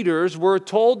leaders were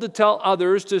told to tell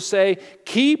others to say,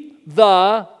 keep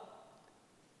the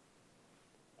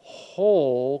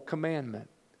whole commandment.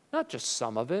 Not just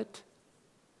some of it.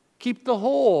 Keep the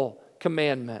whole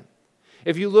commandment.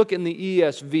 If you look in the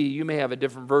ESV, you may have a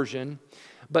different version,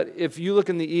 but if you look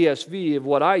in the ESV of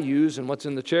what I use and what's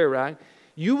in the chair rack,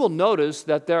 you will notice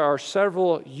that there are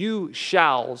several you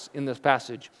shalls in this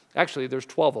passage. Actually, there's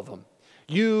 12 of them.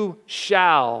 You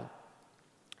shall.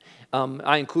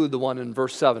 I include the one in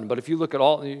verse 7, but if you look at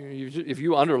all, if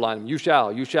you underline them, you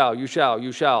shall, you shall, you shall,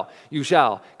 you shall, you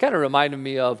shall. Kind of reminded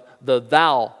me of the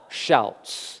thou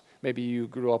shalt. Maybe you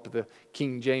grew up with the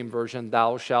King James Version,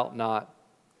 thou shalt not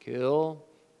kill,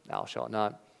 thou shalt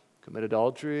not commit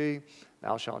adultery,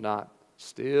 thou shalt not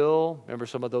steal. Remember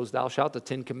some of those thou shalt, the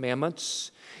 10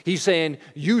 commandments? He's saying,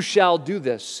 you shall do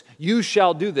this. You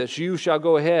shall do this. You shall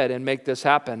go ahead and make this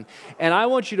happen. And I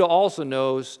want you to also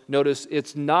notice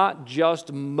it's not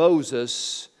just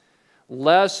Moses,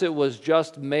 lest it was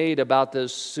just made about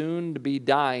this soon-to-be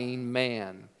dying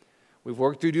man. We've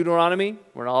worked through Deuteronomy.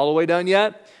 We're not all the way done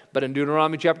yet. But in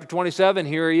Deuteronomy chapter 27,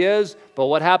 here he is. But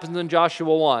what happens in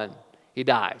Joshua 1? He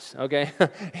dies, okay?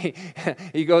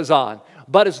 he goes on.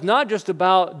 But it's not just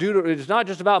about it's not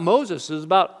just about Moses. It's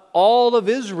about all of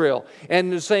Israel.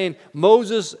 And it's saying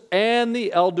Moses and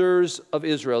the elders of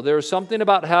Israel. There is something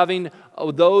about having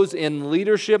those in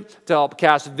leadership to help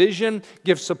cast vision,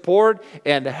 give support,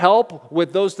 and help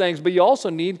with those things. But you also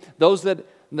need those that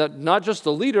not just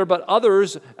the leader, but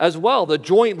others as well. The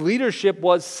joint leadership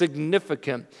was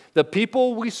significant. The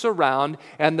people we surround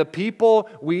and the people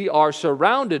we are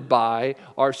surrounded by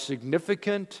are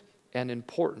significant and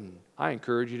important. I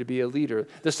encourage you to be a leader.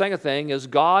 The second thing is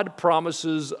God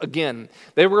promises again.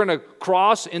 They were going to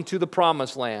cross into the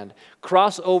promised land.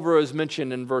 Crossover is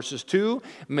mentioned in verses 2,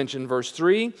 mentioned in verse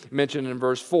 3, mentioned in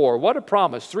verse 4. What a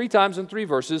promise. 3 times in 3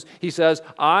 verses, he says,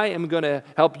 I am going to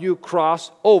help you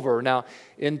cross over. Now,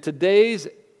 in today's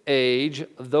age,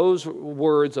 those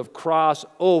words of cross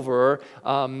over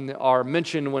are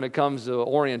mentioned when it comes to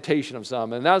orientation of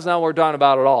some, and that's not what we're talking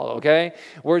about at all, okay?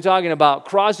 We're talking about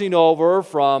crossing over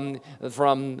from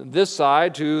this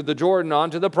side to the Jordan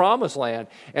onto the promised land.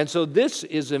 And so this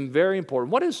is very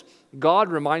important. What is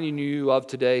God reminding you of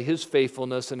today? His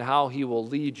faithfulness and how he will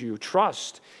lead you.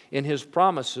 Trust in his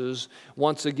promises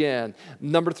once again.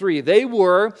 Number 3, they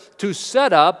were to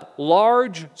set up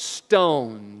large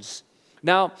stones.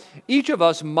 Now, each of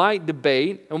us might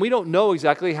debate, and we don't know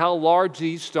exactly how large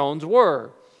these stones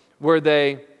were. Were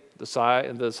they the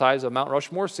size of Mount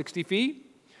Rushmore, 60 feet?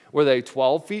 Were they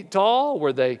 12 feet tall?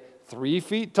 Were they 3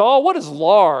 feet tall? What is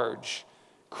large?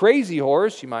 Crazy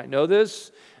Horse, you might know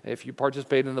this. If you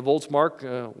participated in the Volksmark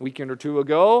a weekend or two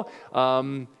ago,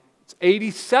 it's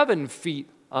 87 feet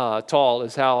tall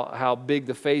is how big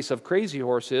the face of Crazy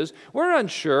Horse is. We're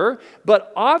unsure,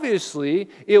 but obviously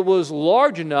it was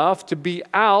large enough to be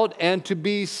out and to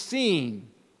be seen.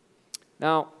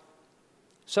 Now,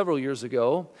 several years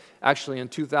ago, actually in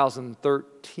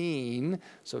 2013,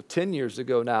 so 10 years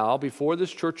ago now, before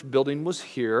this church building was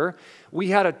here, we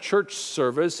had a church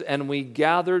service and we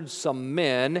gathered some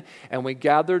men and we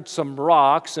gathered some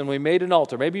rocks and we made an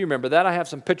altar. Maybe you remember that. I have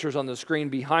some pictures on the screen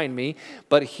behind me,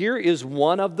 but here is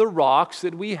one of the rocks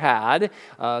that we had.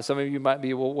 Some of you might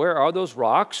be, well, where are those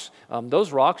rocks?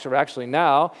 Those rocks are actually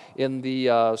now in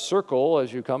the circle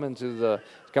as you come into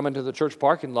the church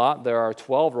parking lot. There are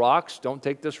 12 rocks. Don't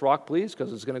take this rock, please,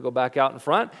 because it's going to go back out in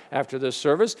front after this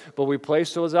service. But we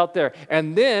placed those out there.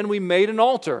 And then we made an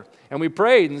altar. And we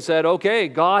prayed and said, okay,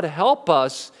 God, help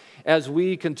us as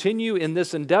we continue in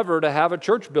this endeavor to have a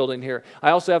church building here. I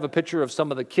also have a picture of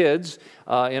some of the kids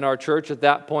in our church at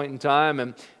that point in time.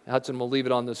 And Hudson will leave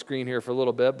it on the screen here for a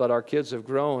little bit. But our kids have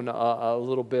grown a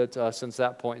little bit since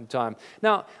that point in time.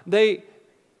 Now, they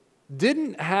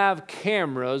didn't have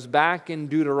cameras back in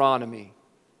Deuteronomy.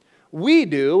 We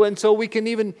do, and so we can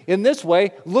even, in this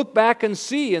way, look back and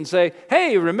see and say,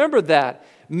 hey, remember that.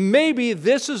 Maybe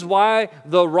this is why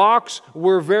the rocks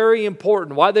were very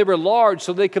important, why they were large,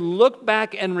 so they could look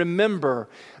back and remember.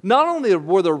 Not only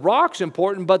were the rocks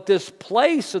important, but this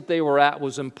place that they were at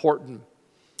was important.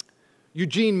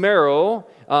 Eugene Merrill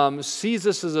sees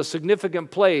this as a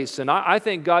significant place, and I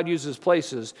think God uses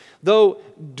places. Though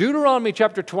Deuteronomy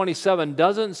chapter 27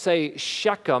 doesn't say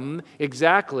Shechem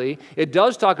exactly, it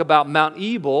does talk about Mount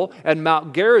Ebal and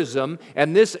Mount Gerizim,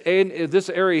 and this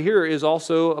area here is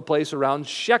also a place around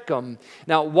Shechem.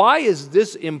 Now, why is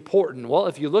this important? Well,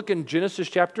 if you look in Genesis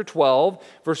chapter 12,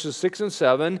 verses 6 and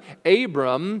 7,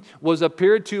 Abram was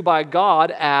appeared to by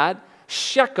God at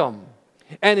Shechem.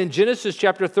 And in Genesis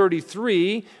chapter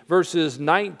 33, verses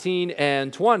 19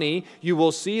 and 20, you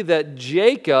will see that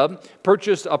Jacob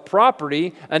purchased a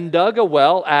property and dug a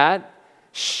well at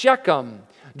Shechem.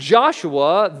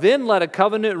 Joshua then led a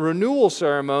covenant renewal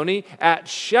ceremony at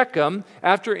Shechem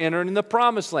after entering the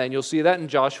promised land. You'll see that in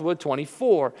Joshua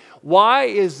 24. Why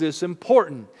is this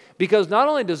important? Because not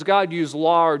only does God use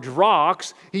large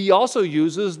rocks, He also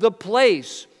uses the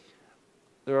place.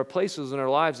 There are places in our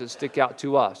lives that stick out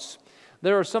to us.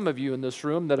 There are some of you in this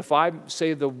room that if I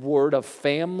say the word of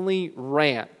family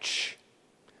ranch,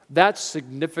 that's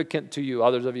significant to you.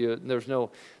 Others of you, there's no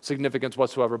significance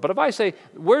whatsoever. But if I say,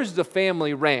 where's the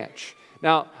family ranch?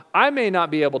 Now, I may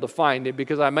not be able to find it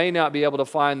because I may not be able to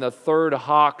find the third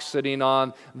hawk sitting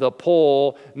on the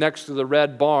pole next to the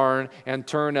red barn and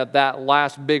turn at that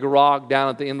last big rock down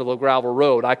at the end of the gravel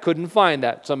road. I couldn't find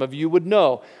that. Some of you would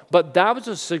know. But that was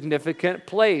a significant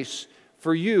place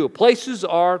for you. Places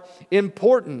are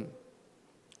important.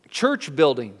 Church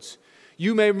buildings.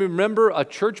 You may remember a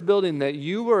church building that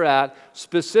you were at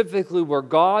specifically where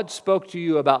God spoke to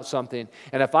you about something.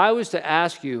 And if I was to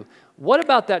ask you, what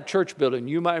about that church building?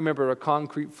 You might remember a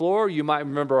concrete floor. You might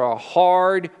remember a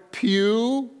hard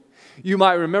pew. You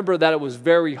might remember that it was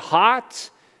very hot.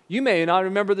 You may not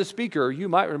remember the speaker. You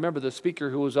might remember the speaker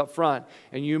who was up front,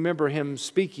 and you remember him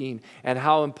speaking and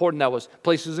how important that was.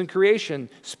 Places in creation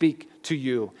speak to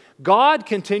you. God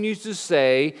continues to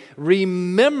say,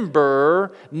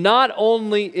 remember not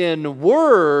only in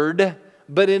word,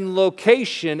 but in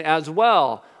location as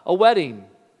well. A wedding.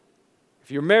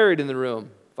 If you're married in the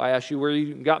room, if I ask you where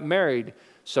you got married,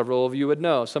 several of you would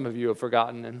know. Some of you have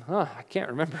forgotten, and I can't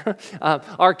remember.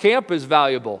 Our camp is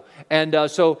valuable.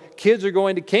 And so kids are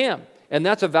going to camp, and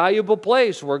that's a valuable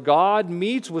place where God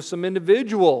meets with some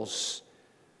individuals.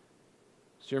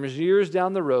 Some years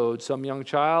down the road, some young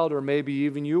child, or maybe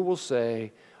even you will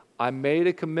say, I made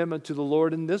a commitment to the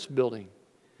Lord in this building.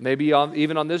 Maybe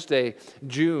even on this day,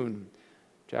 June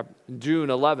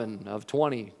 11 of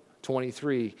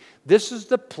 2023. This is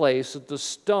the place that the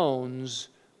stones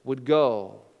would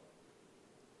go.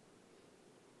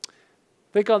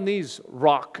 Think on these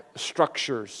rock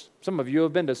structures. Some of you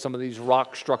have been to some of these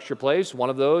rock structure places. One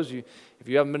of those, if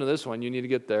you haven't been to this one, you need to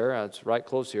get there. It's right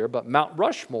close here. But Mount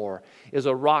Rushmore is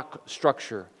a rock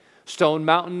structure. Stone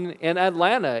Mountain in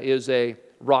Atlanta is a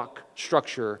rock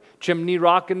structure. Chimney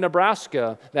Rock in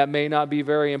Nebraska, that may not be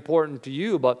very important to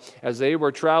you, but as they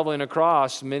were traveling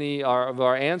across, many of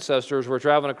our ancestors were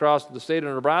traveling across the state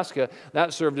of Nebraska,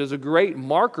 that served as a great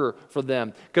marker for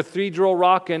them. Cathedral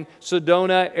Rock in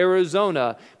Sedona,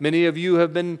 Arizona. Many of you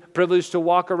have been privileged to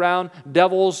walk around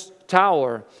Devil's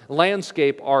Tower,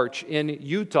 Landscape Arch in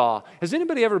Utah. Has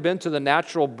anybody ever been to the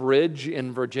Natural Bridge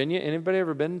in Virginia? Anybody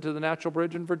ever been to the Natural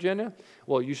Bridge in Virginia?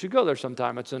 Well, you should go there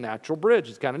sometime. It's a natural bridge.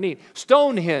 It's kind of neat.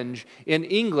 Stonehenge in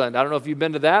England. I don't know if you've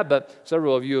been to that, but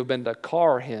several of you have been to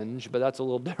Carhenge, but that's a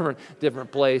little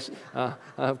different place,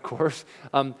 of course.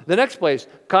 The next place,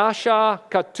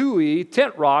 Katui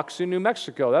Tent Rocks in New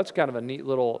Mexico. That's kind of a neat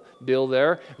little deal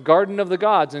there. Garden of the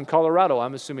Gods in Colorado.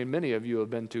 I'm assuming many of you have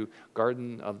been to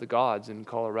Garden of the Gods in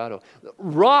Colorado.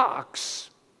 Rocks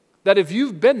that if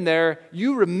you've been there,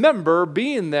 you remember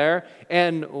being there,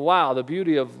 and wow, the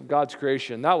beauty of God's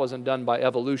creation. That wasn't done by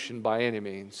evolution by any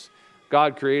means.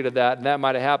 God created that, and that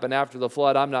might have happened after the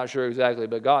flood. I'm not sure exactly,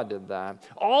 but God did that.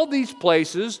 All these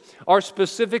places are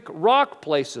specific rock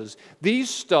places. These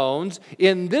stones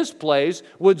in this place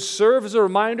would serve as a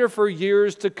reminder for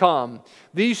years to come.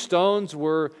 These stones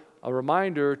were a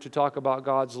reminder to talk about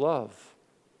God's love.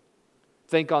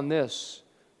 Think on this.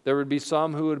 There would be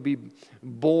some who would be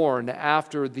born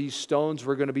after these stones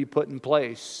were going to be put in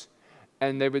place.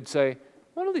 And they would say,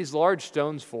 what are these large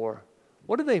stones for?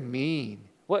 What do they mean?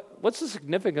 What's the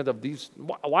significance of these?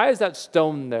 Why is that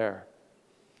stone there?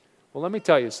 Well, let me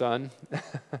tell you, son.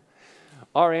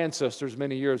 Our ancestors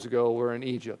many years ago were in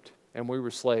Egypt, and we were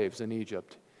slaves in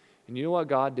Egypt. And you know what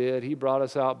God did? He brought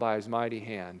us out by His mighty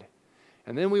hand.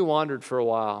 And then we wandered for a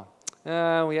while.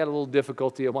 We had a little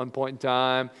difficulty at one point in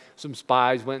time. Some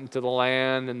spies went into the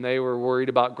land, and they were worried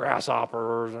about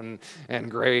grasshoppers and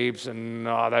grapes, and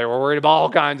they were worried about all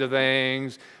kinds of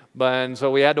things. And so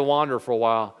we had to wander for a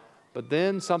while. But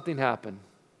then something happened.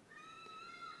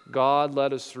 God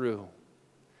led us through,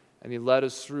 and He led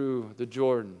us through the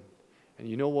Jordan. And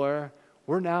you know where?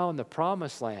 We're now in the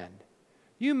promised land.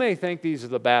 You may think these are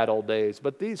the bad old days,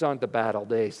 but these aren't the bad old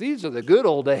days. These are the good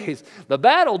old days. The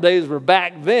bad old days were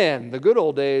back then. The good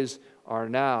old days are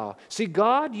now. See,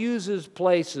 God uses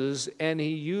places and He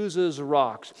uses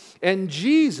rocks. And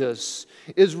Jesus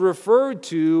is referred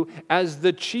to as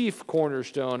the chief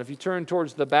cornerstone. If you turn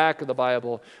towards the back of the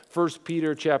Bible, 1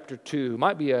 Peter chapter 2.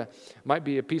 Might be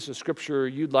a piece of scripture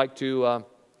you'd like to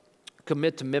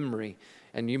commit to memory,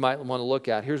 and you might want to look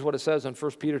at. Here's what it says in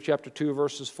 1 Peter chapter 2,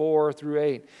 verses 4 through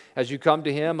 8. As you come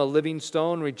to Him, a living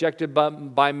stone rejected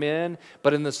by men,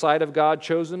 but in the sight of God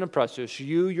chosen and precious,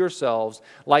 you yourselves,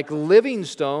 like living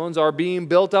stones, are being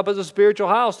built up as a spiritual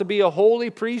house to be a holy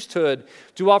priesthood,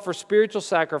 to offer spiritual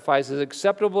sacrifices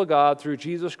acceptable to God through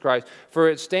Jesus Christ. For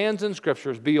it stands in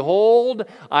Scriptures, Behold,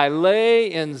 I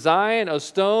lay in Zion a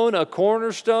stone, a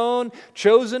cornerstone,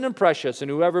 chosen and precious, and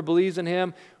whoever believes in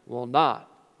Him will not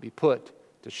be put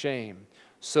to shame.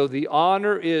 So the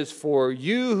honor is for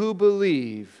you who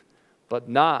believe, but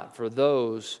not for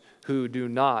those who do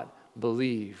not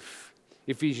believe.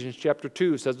 Ephesians chapter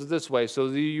 2 says it this way, so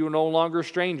that you are no longer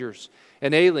strangers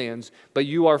and aliens, but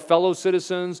you are fellow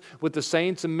citizens with the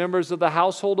saints and members of the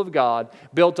household of God,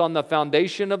 built on the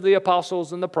foundation of the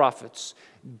apostles and the prophets,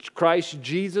 Christ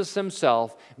Jesus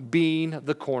Himself being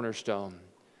the cornerstone.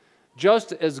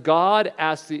 Just as God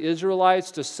asked the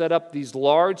Israelites to set up these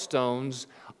large stones,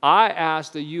 I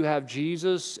ask that you have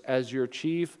Jesus as your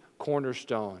chief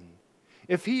cornerstone.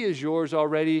 If He is yours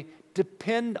already,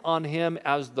 depend on Him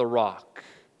as the rock.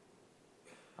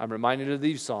 I'm reminded of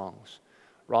these songs.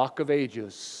 Rock of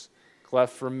ages,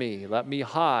 cleft for me, let me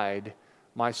hide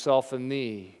myself in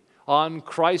Thee. On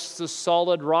Christ the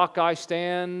solid rock I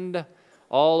stand,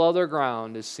 all other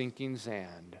ground is sinking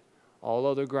sand. All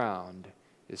other ground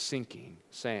is sinking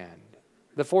sand.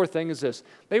 The fourth thing is this.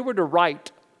 They were to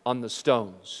write on the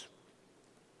stones.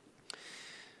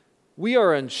 We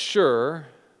are unsure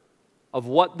of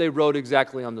what they wrote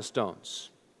exactly on the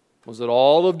stones. Was it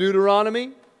all of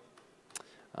Deuteronomy?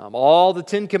 All the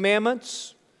 10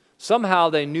 Commandments? Somehow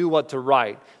they knew what to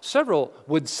write. Several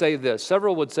would say this.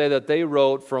 Several would say that they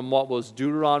wrote from what was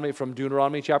Deuteronomy, from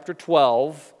Deuteronomy chapter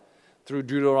 12 through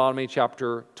Deuteronomy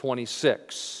chapter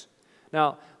 26.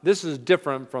 Now, this is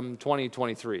different from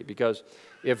 2023 because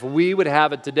if we would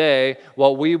have it today,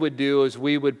 what we would do is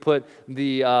we would put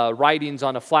the writings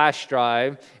on a flash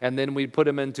drive and then we'd put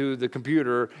them into the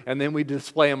computer and then we'd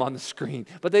display them on the screen.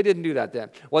 But they didn't do that then.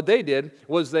 What they did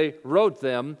was they wrote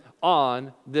them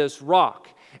on this rock.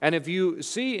 And if you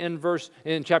see in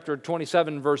chapter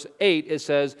 27, verse 8, it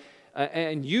says,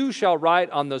 and you shall write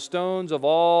on the stones of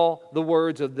all the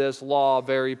words of this law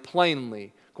very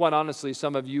plainly. Quite honestly,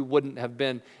 some of you wouldn't have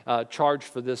been charged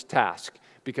for this task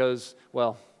because,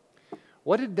 well,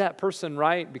 what did that person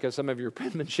write? Because some of your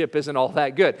penmanship isn't all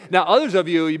that good. Now, others of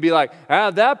you, you'd be like,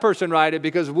 have that person write it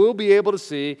because we'll be able to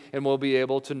see and we'll be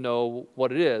able to know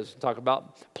what it is. Talk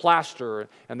about plaster,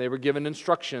 and they were given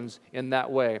instructions in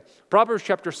that way. Proverbs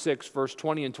chapter 6, verse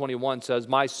 20 and 21 says,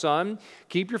 My son,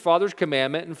 keep your father's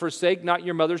commandment and forsake not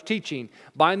your mother's teaching.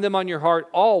 Bind them on your heart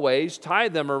always, tie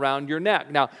them around your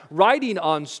neck. Now, writing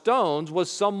on stones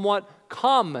was somewhat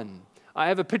common. I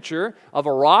have a picture of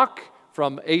a rock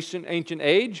from ancient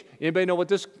age. Anybody know what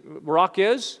this rock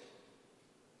is?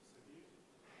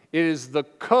 It is the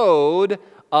Code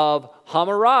of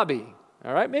Hammurabi.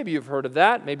 All right, maybe you've heard of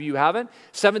that. Maybe you haven't.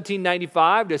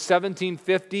 1795 to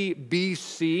 1750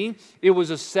 BC. It was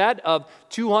a set of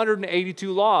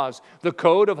 282 laws. The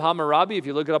Code of Hammurabi, if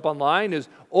you look it up online, is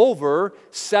over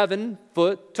 7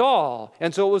 foot tall.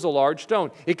 And so it was a large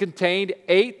stone. It contained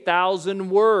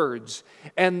 8,000 words.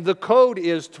 And the code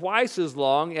is twice as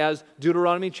long as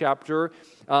Deuteronomy, if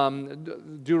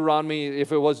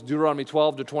it was Deuteronomy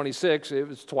 12 to 26, it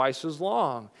was twice as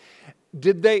long.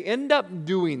 Did they end up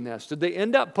doing this? Did they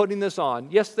end up putting this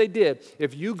on? Yes, they did.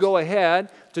 If you go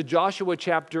ahead to Joshua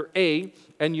chapter 8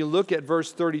 and you look at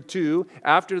verse 32,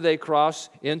 after they cross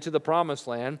into the promised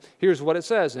land, here's what it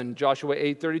says in Joshua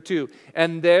 8:32.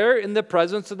 And there in the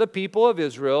presence of the people of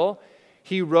Israel,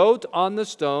 he wrote on the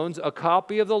stones a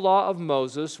copy of the law of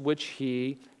Moses, which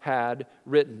he had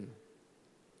written.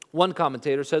 One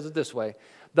commentator says it this way.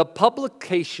 The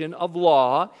publication of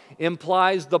law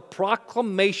implies the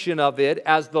proclamation of it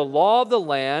as the law of the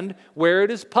land where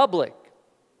it is public.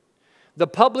 The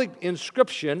public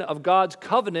inscription of God's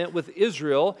covenant with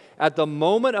Israel at the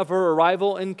moment of her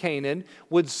arrival in Canaan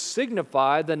would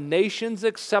signify the nation's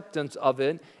acceptance of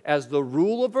it as the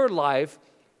rule of her life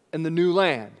in the new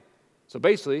land. So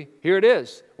basically, here it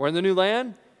is. We're in the new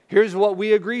land. Here's what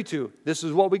we agree to. This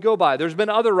is what we go by. There's been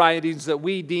other writings that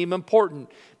we deem important.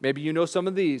 Maybe you know some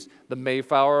of these. The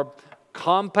Mayflower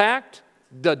Compact,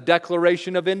 The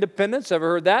Declaration of Independence, ever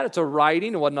heard that? It's a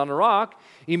writing, it wasn't on a rock.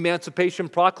 Emancipation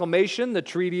Proclamation, the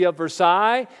Treaty of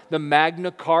Versailles, the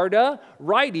Magna Carta.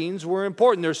 Writings were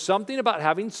important. There's something about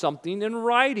having something in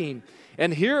writing.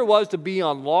 And here it was to be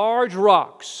on large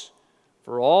rocks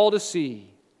for all to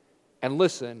see and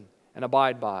listen and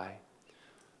abide by.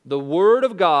 The Word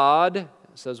of God,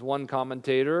 says one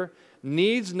commentator,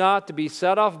 needs not to be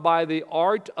set off by the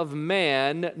art of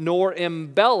man, nor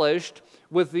embellished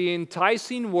with the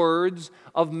enticing words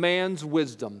of man's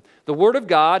wisdom. The Word of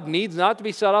God needs not to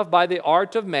be set off by the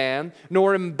art of man,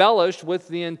 nor embellished with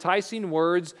the enticing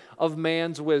words of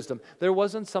man's wisdom. There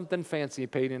wasn't something fancy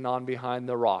painted on behind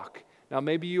the rock. Now,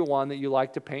 maybe you're one that you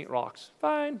like to paint rocks.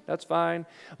 Fine, that's fine.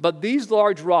 But these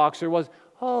large rocks, there was,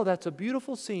 oh, that's a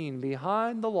beautiful scene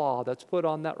behind the law that's put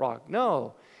on that rock.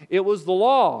 No, it was the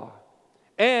law.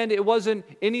 And it wasn't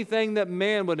anything that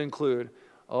man would include.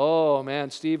 Oh,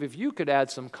 man, Steve, if you could add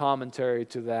some commentary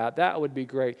to that, that would be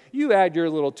great. You add your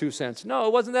little 2 cents. No,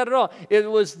 it wasn't that at all.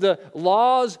 It was the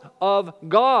laws of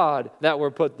God that were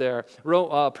put there.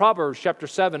 Proverbs chapter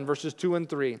 7, verses 2 and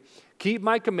 3. Keep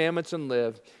my commandments and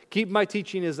live. Keep my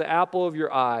teaching as the apple of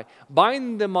your eye.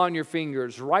 Bind them on your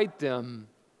fingers. Write them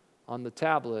on the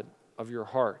tablet of your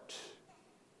heart.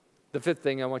 The fifth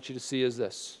thing I want you to see is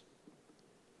this.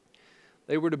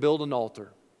 They were to build an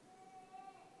altar.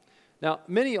 Now,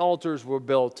 many altars were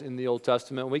built in the Old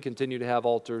Testament. We continue to have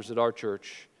altars at our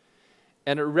church.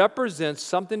 And it represents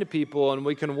something to people, and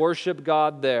we can worship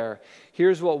God there.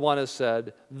 Here's what one has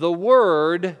said. The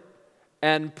Word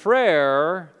and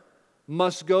prayer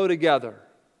must go together.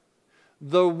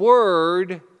 The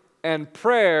Word and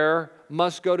prayer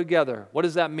must go together. What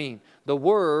does that mean? The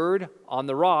Word on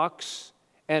the rocks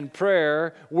and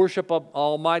prayer, worship of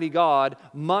Almighty God,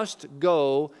 must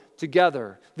go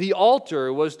together. The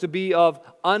altar was to be of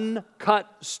uncut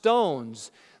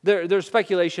stones. There's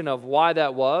speculation of why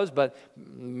that was, but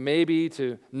maybe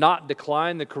to not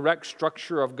decline the correct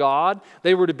structure of God.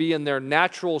 They were to be in their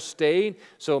natural state,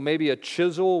 so maybe a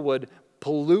chisel would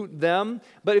pollute them.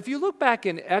 But if you look back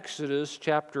in Exodus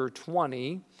chapter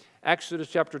 20,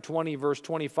 verse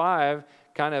 25,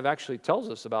 kind of actually tells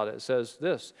us about it. It says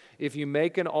this, if you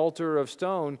make an altar of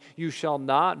stone, you shall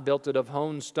not build it of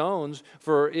hewn stones,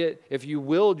 for it, if you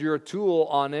wield your tool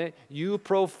on it, you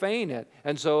profane it.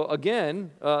 And so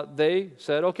again, they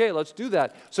said, okay, let's do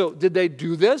that. So did they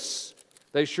do this?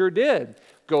 They sure did.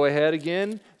 Go ahead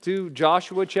again to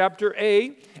Joshua chapter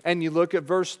 8, and you look at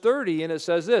verse 30, and it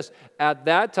says this, at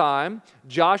that time,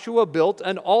 Joshua built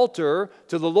an altar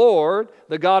to the Lord,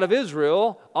 the God of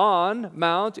Israel, on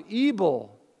Mount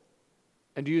Ebal.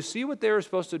 And do you see what they were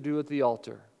supposed to do at the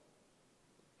altar?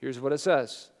 Here's what it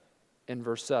says in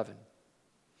verse 7.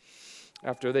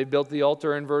 After they built the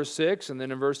altar in verse 6, and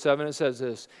then in verse 7 it says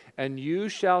this, and you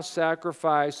shall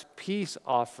sacrifice peace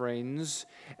offerings,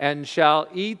 and shall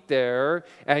eat there,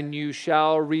 and you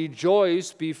shall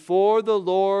rejoice before the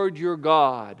Lord your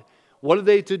God. What are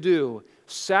they to do?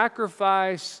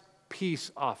 Sacrifice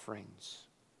peace offerings.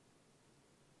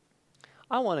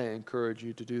 I want to encourage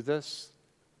you to do this.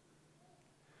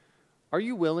 Are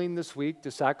you willing this week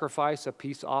to sacrifice a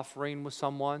peace offering with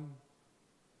someone?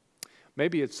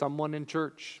 Maybe it's someone in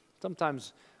church.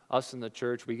 Sometimes us in the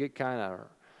church, we get kind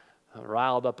of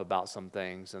riled up about some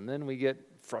things, and then we get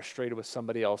frustrated with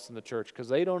somebody else in the church because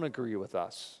they don't agree with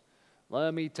us.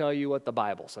 Let me tell you what the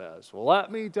Bible says. Well,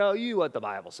 let me tell you what the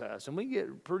Bible says. And we get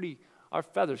our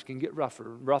feathers can get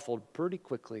ruffled pretty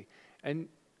quickly. And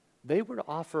they were to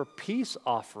offer peace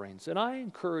offerings. And I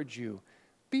encourage you,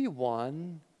 be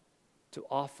one to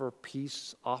offer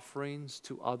peace offerings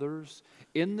to others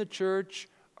in the church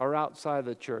or outside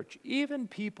the church. Even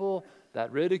people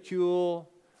that ridicule,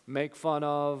 make fun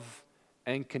of,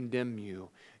 and condemn you.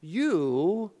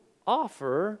 You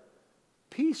offer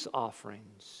peace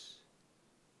offerings.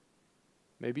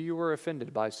 Maybe you were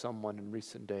offended by someone in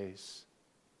recent days.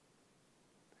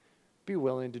 Be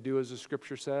willing to do as the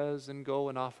Scripture says and go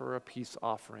and offer a peace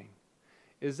offering.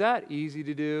 Is that easy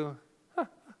to do?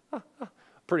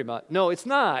 Pretty much. No, it's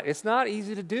not. It's not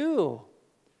easy to do.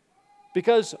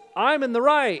 Because I'm in the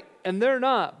right and they're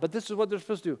not. But this is what they're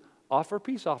supposed to do. Offer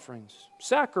peace offerings.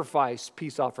 Sacrifice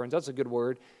peace offerings. That's a good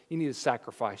word. You need to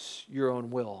sacrifice your own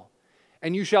will.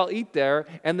 And you shall eat there.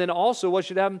 And then also what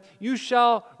should happen? You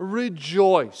shall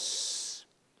rejoice.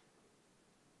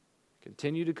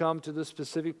 Continue to come to the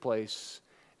specific place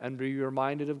and be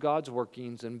reminded of God's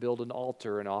workings and build an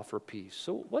altar and offer peace.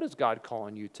 So what is God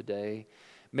calling you today?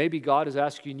 Maybe God is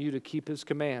asking you to keep His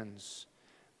commands.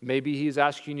 Maybe He's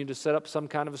asking you to set up some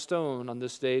kind of a stone on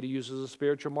this day to use as a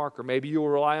spiritual marker. Maybe you will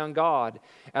rely on God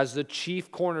as the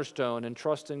chief cornerstone and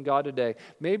trust in God today.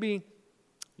 Maybe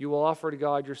you will offer to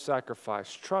God your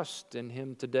sacrifice. Trust in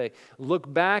Him today.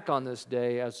 Look back on this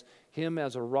day as Him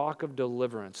as a rock of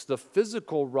deliverance. The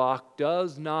physical rock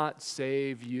does not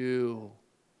save you,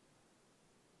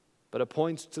 but it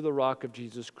points to the rock of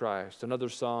Jesus Christ. Another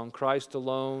song, Christ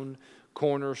alone,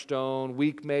 cornerstone,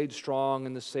 weak made strong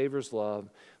in the Savior's love.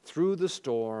 Through the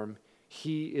storm,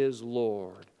 He is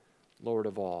Lord, Lord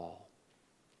of all.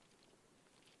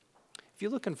 If you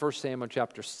look in 1 Samuel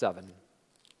chapter 7,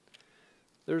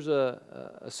 there's a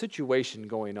situation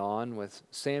going on with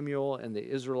Samuel and the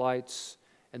Israelites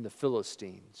and the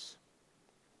Philistines.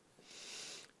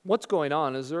 What's going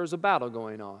on is there's a battle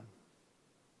going on.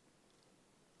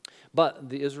 But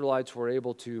the Israelites were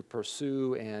able to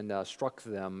pursue and struck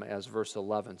them, as verse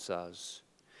 11 says.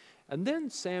 And then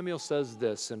Samuel says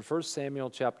this in 1 Samuel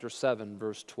chapter 7,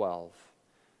 verse 12.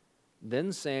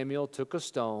 Then Samuel took a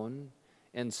stone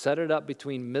and set it up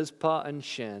between Mizpah and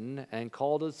Shin and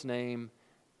called its name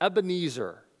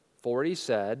Ebenezer, for he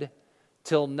said,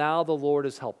 till now the Lord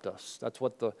has helped us. That's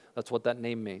what that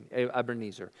name means,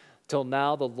 Ebenezer. Till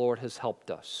now the Lord has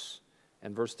helped us.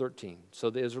 And verse 13,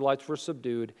 so the Israelites were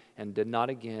subdued and did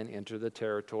not again enter the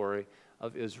territory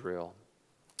of Israel.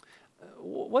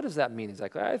 What does that mean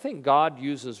exactly? I think God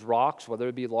uses rocks, whether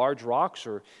it be large rocks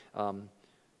or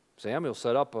Samuel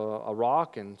set up a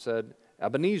rock and said,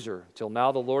 Ebenezer, till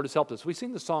now the Lord has helped us. We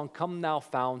sing the song, Come Thou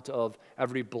Fount of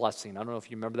Every Blessing. I don't know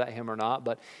if you remember that hymn or not,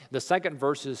 but the second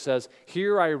verse says,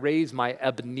 Here I raise my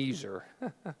Ebenezer.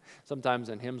 Sometimes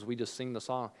in hymns we just sing the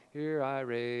song, Here I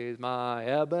raise my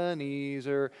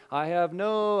Ebenezer. I have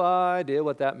no idea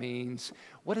what that means.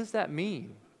 What does that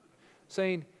mean?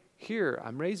 Saying, here,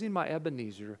 I'm raising my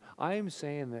Ebenezer. I am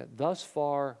saying that thus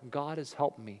far God has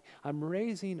helped me. I'm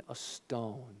raising a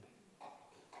stone.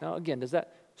 Now again, does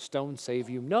that stone save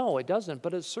you? No, it doesn't,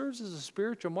 but it serves as a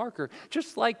spiritual marker.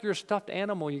 Just like your stuffed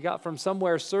animal you got from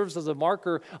somewhere serves as a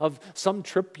marker of some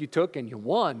trip you took and you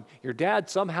won. Your dad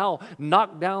somehow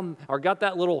knocked down or got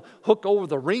that little hook over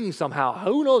the ring somehow.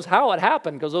 Who knows how it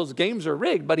happened because those games are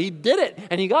rigged, but he did it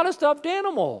and he got a stuffed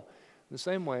animal. In the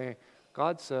same way,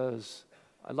 God says,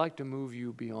 I'd like to move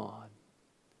you beyond.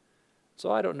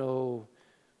 So I don't know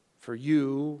for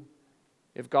you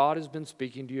if God has been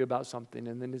speaking to you about something,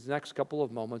 and in these next couple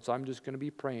of moments, I'm just going to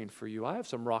be praying for you. I have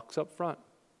some rocks up front.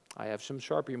 I have some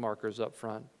Sharpie markers up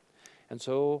front. And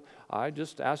so I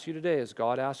just ask you today, is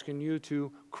God asking you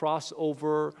to cross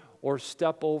over or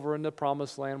step over in the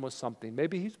promised land with something?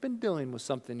 Maybe He's been dealing with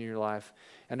something in your life.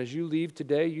 And as you leave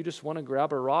today, you just want to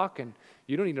grab a rock, and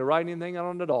you don't need to write anything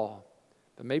on it at all.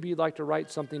 But maybe you'd like to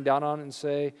write something down on it and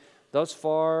say, thus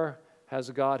far has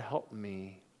God helped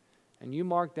me. And you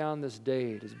mark down this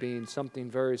date as being something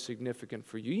very significant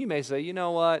for you. You may say, you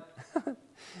know what?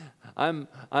 I'm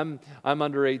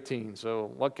under 18,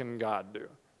 so what can God do?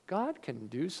 God can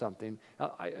do something.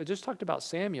 I just talked about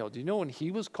Samuel. Do you know when he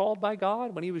was called by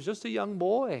God? When he was just a young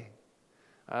boy.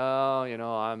 Oh, you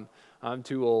know, I'm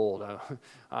too old.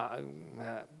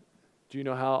 Do you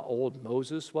know how old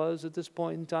Moses was at this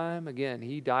point in time? Again,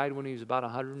 he died when he was about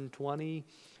 120.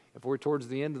 If we're towards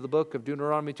the end of the book of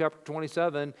Deuteronomy chapter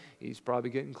 27, he's probably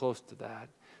getting close to that.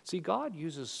 See, God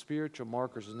uses spiritual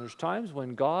markers, and there's times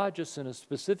when God, just in a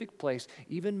specific place,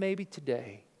 even maybe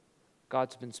today,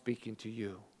 God's been speaking to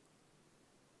you.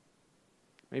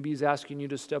 Maybe He's asking you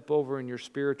to step over in your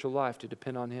spiritual life to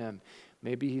depend on Him.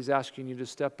 Maybe He's asking you to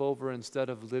step over instead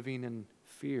of living in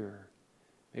fear.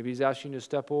 Maybe He's asking you to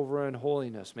step over in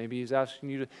holiness. Maybe He's asking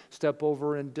you to step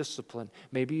over in discipline.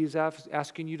 Maybe He's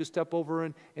asking you to step over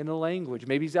in a language.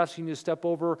 Maybe He's asking you to step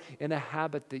over in a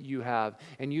habit that you have.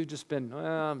 And you've just been,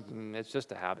 it's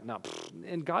just a habit. No.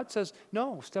 And God says,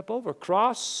 no, step over.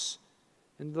 Cross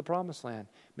into the promised land.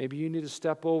 Maybe you need to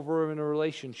step over in a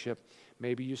relationship.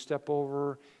 Maybe you step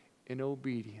over in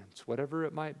obedience. Whatever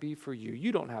it might be for you.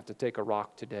 You don't have to take a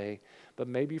rock today, but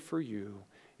maybe for you,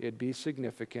 it'd be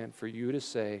significant for you to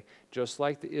say, just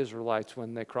like the Israelites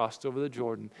when they crossed over the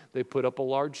Jordan, they put up a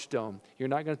large stone. You're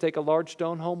not going to take a large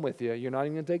stone home with you. You're not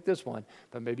even going to take this one.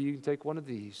 But maybe you can take one of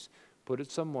these, put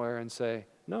it somewhere and say,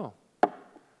 no,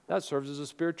 that serves as a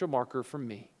spiritual marker for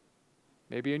me.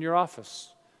 Maybe in your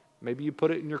office. Maybe you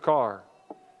put it in your car.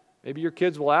 Maybe your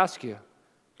kids will ask you,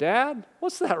 Dad,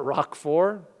 what's that rock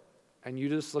for? And you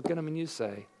just look at them and you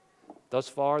say, thus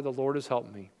far the Lord has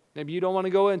helped me. Maybe you don't want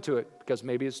to go into it because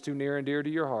maybe it's too near and dear to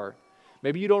your heart.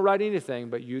 Maybe you don't write anything,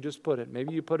 but you just put it.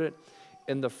 Maybe you put it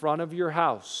in the front of your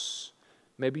house.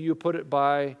 Maybe you put it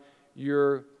by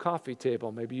your coffee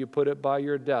table. Maybe you put it by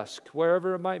your desk,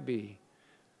 wherever it might be.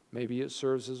 Maybe it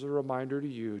serves as a reminder to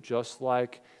you, just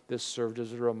like this served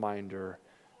as a reminder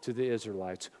to the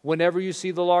Israelites. Whenever you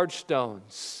see the large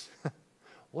stones,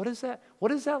 What is that? What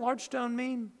does that large stone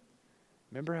mean?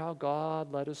 Remember how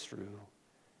God led us through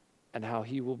and how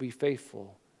he will be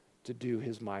faithful to do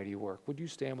his mighty work. Would you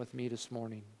stand with me this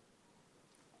morning?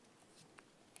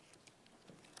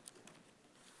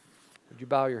 Would you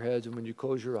bow your heads and would you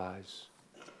close your eyes?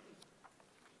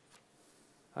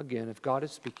 Again, if God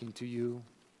is speaking to you,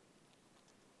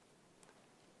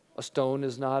 a stone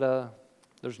is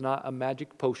there's not a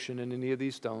magic potion in any of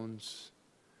these stones.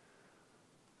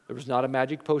 There was not a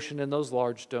magic potion in those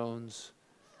large stones,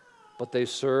 but they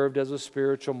served as a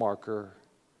spiritual marker,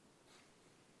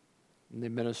 and they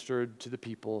ministered to the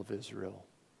people of Israel.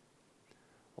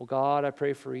 Oh God, I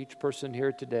pray for each person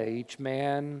here today, each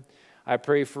man. I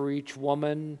pray for each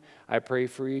woman. I pray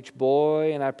for each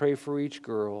boy, and I pray for each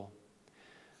girl.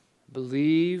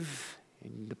 Believe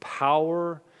in the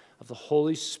power of the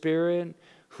Holy Spirit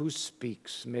who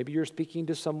speaks. Maybe you're speaking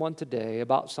to someone today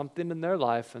about something in their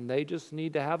life, and they just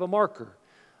need to have a marker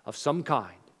of some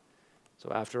kind.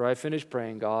 So after I finish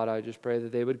praying, God, I just pray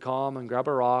that they would come and grab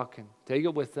a rock and take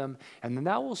it with them, and then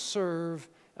that will serve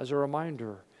as a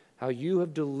reminder how you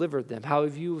have delivered them, how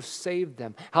you have saved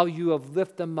them, how you have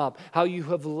lifted them up, how you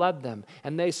have led them.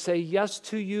 And they say yes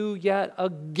to you yet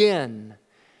again.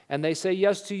 And they say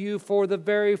yes to you for the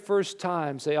very first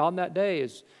time. Say on that day,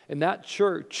 is in that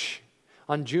church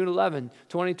on June 11,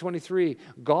 2023,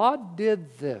 God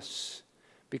did this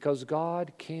because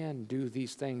God can do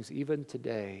these things even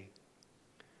today.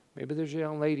 Maybe there's a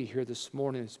young lady here this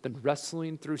morning that's been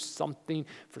wrestling through something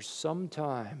for some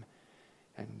time.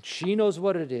 And she knows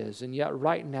what it is. And yet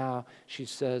right now she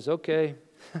says, okay,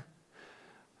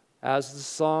 as the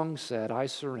song said, I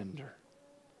surrender.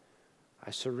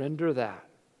 I surrender that.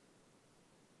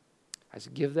 I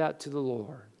give that to the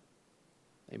Lord.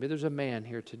 Maybe there's a man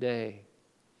here today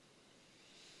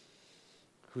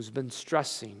who's been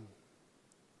stressing,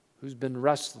 who's been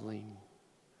wrestling,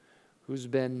 who's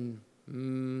been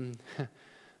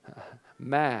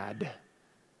mad.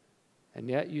 And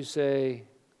yet you say,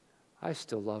 I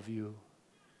still love you.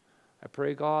 I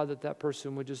pray, God, that that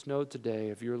person would just know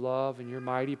today of your love and your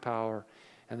mighty power,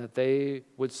 and that they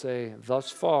would say,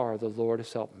 thus far the Lord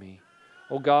has helped me.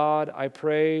 Oh God, I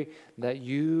pray that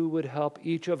you would help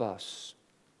each of us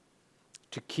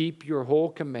to keep your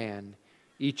whole command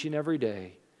each and every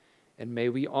day. And may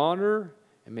we honor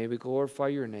and may we glorify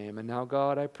your name. And now,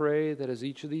 God, I pray that as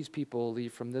each of these people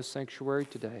leave from this sanctuary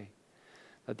today,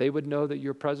 that they would know that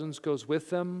your presence goes with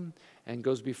them and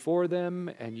goes before them,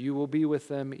 and you will be with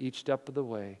them each step of the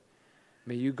way.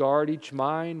 May you guard each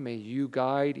mind, may you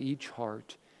guide each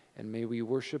heart, and may we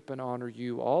worship and honor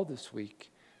you all this week.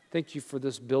 Thank you for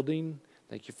this building.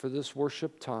 Thank you for this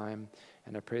worship time.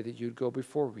 And I pray that you'd go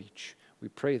before each. We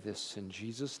pray this in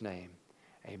Jesus' name.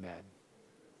 Amen.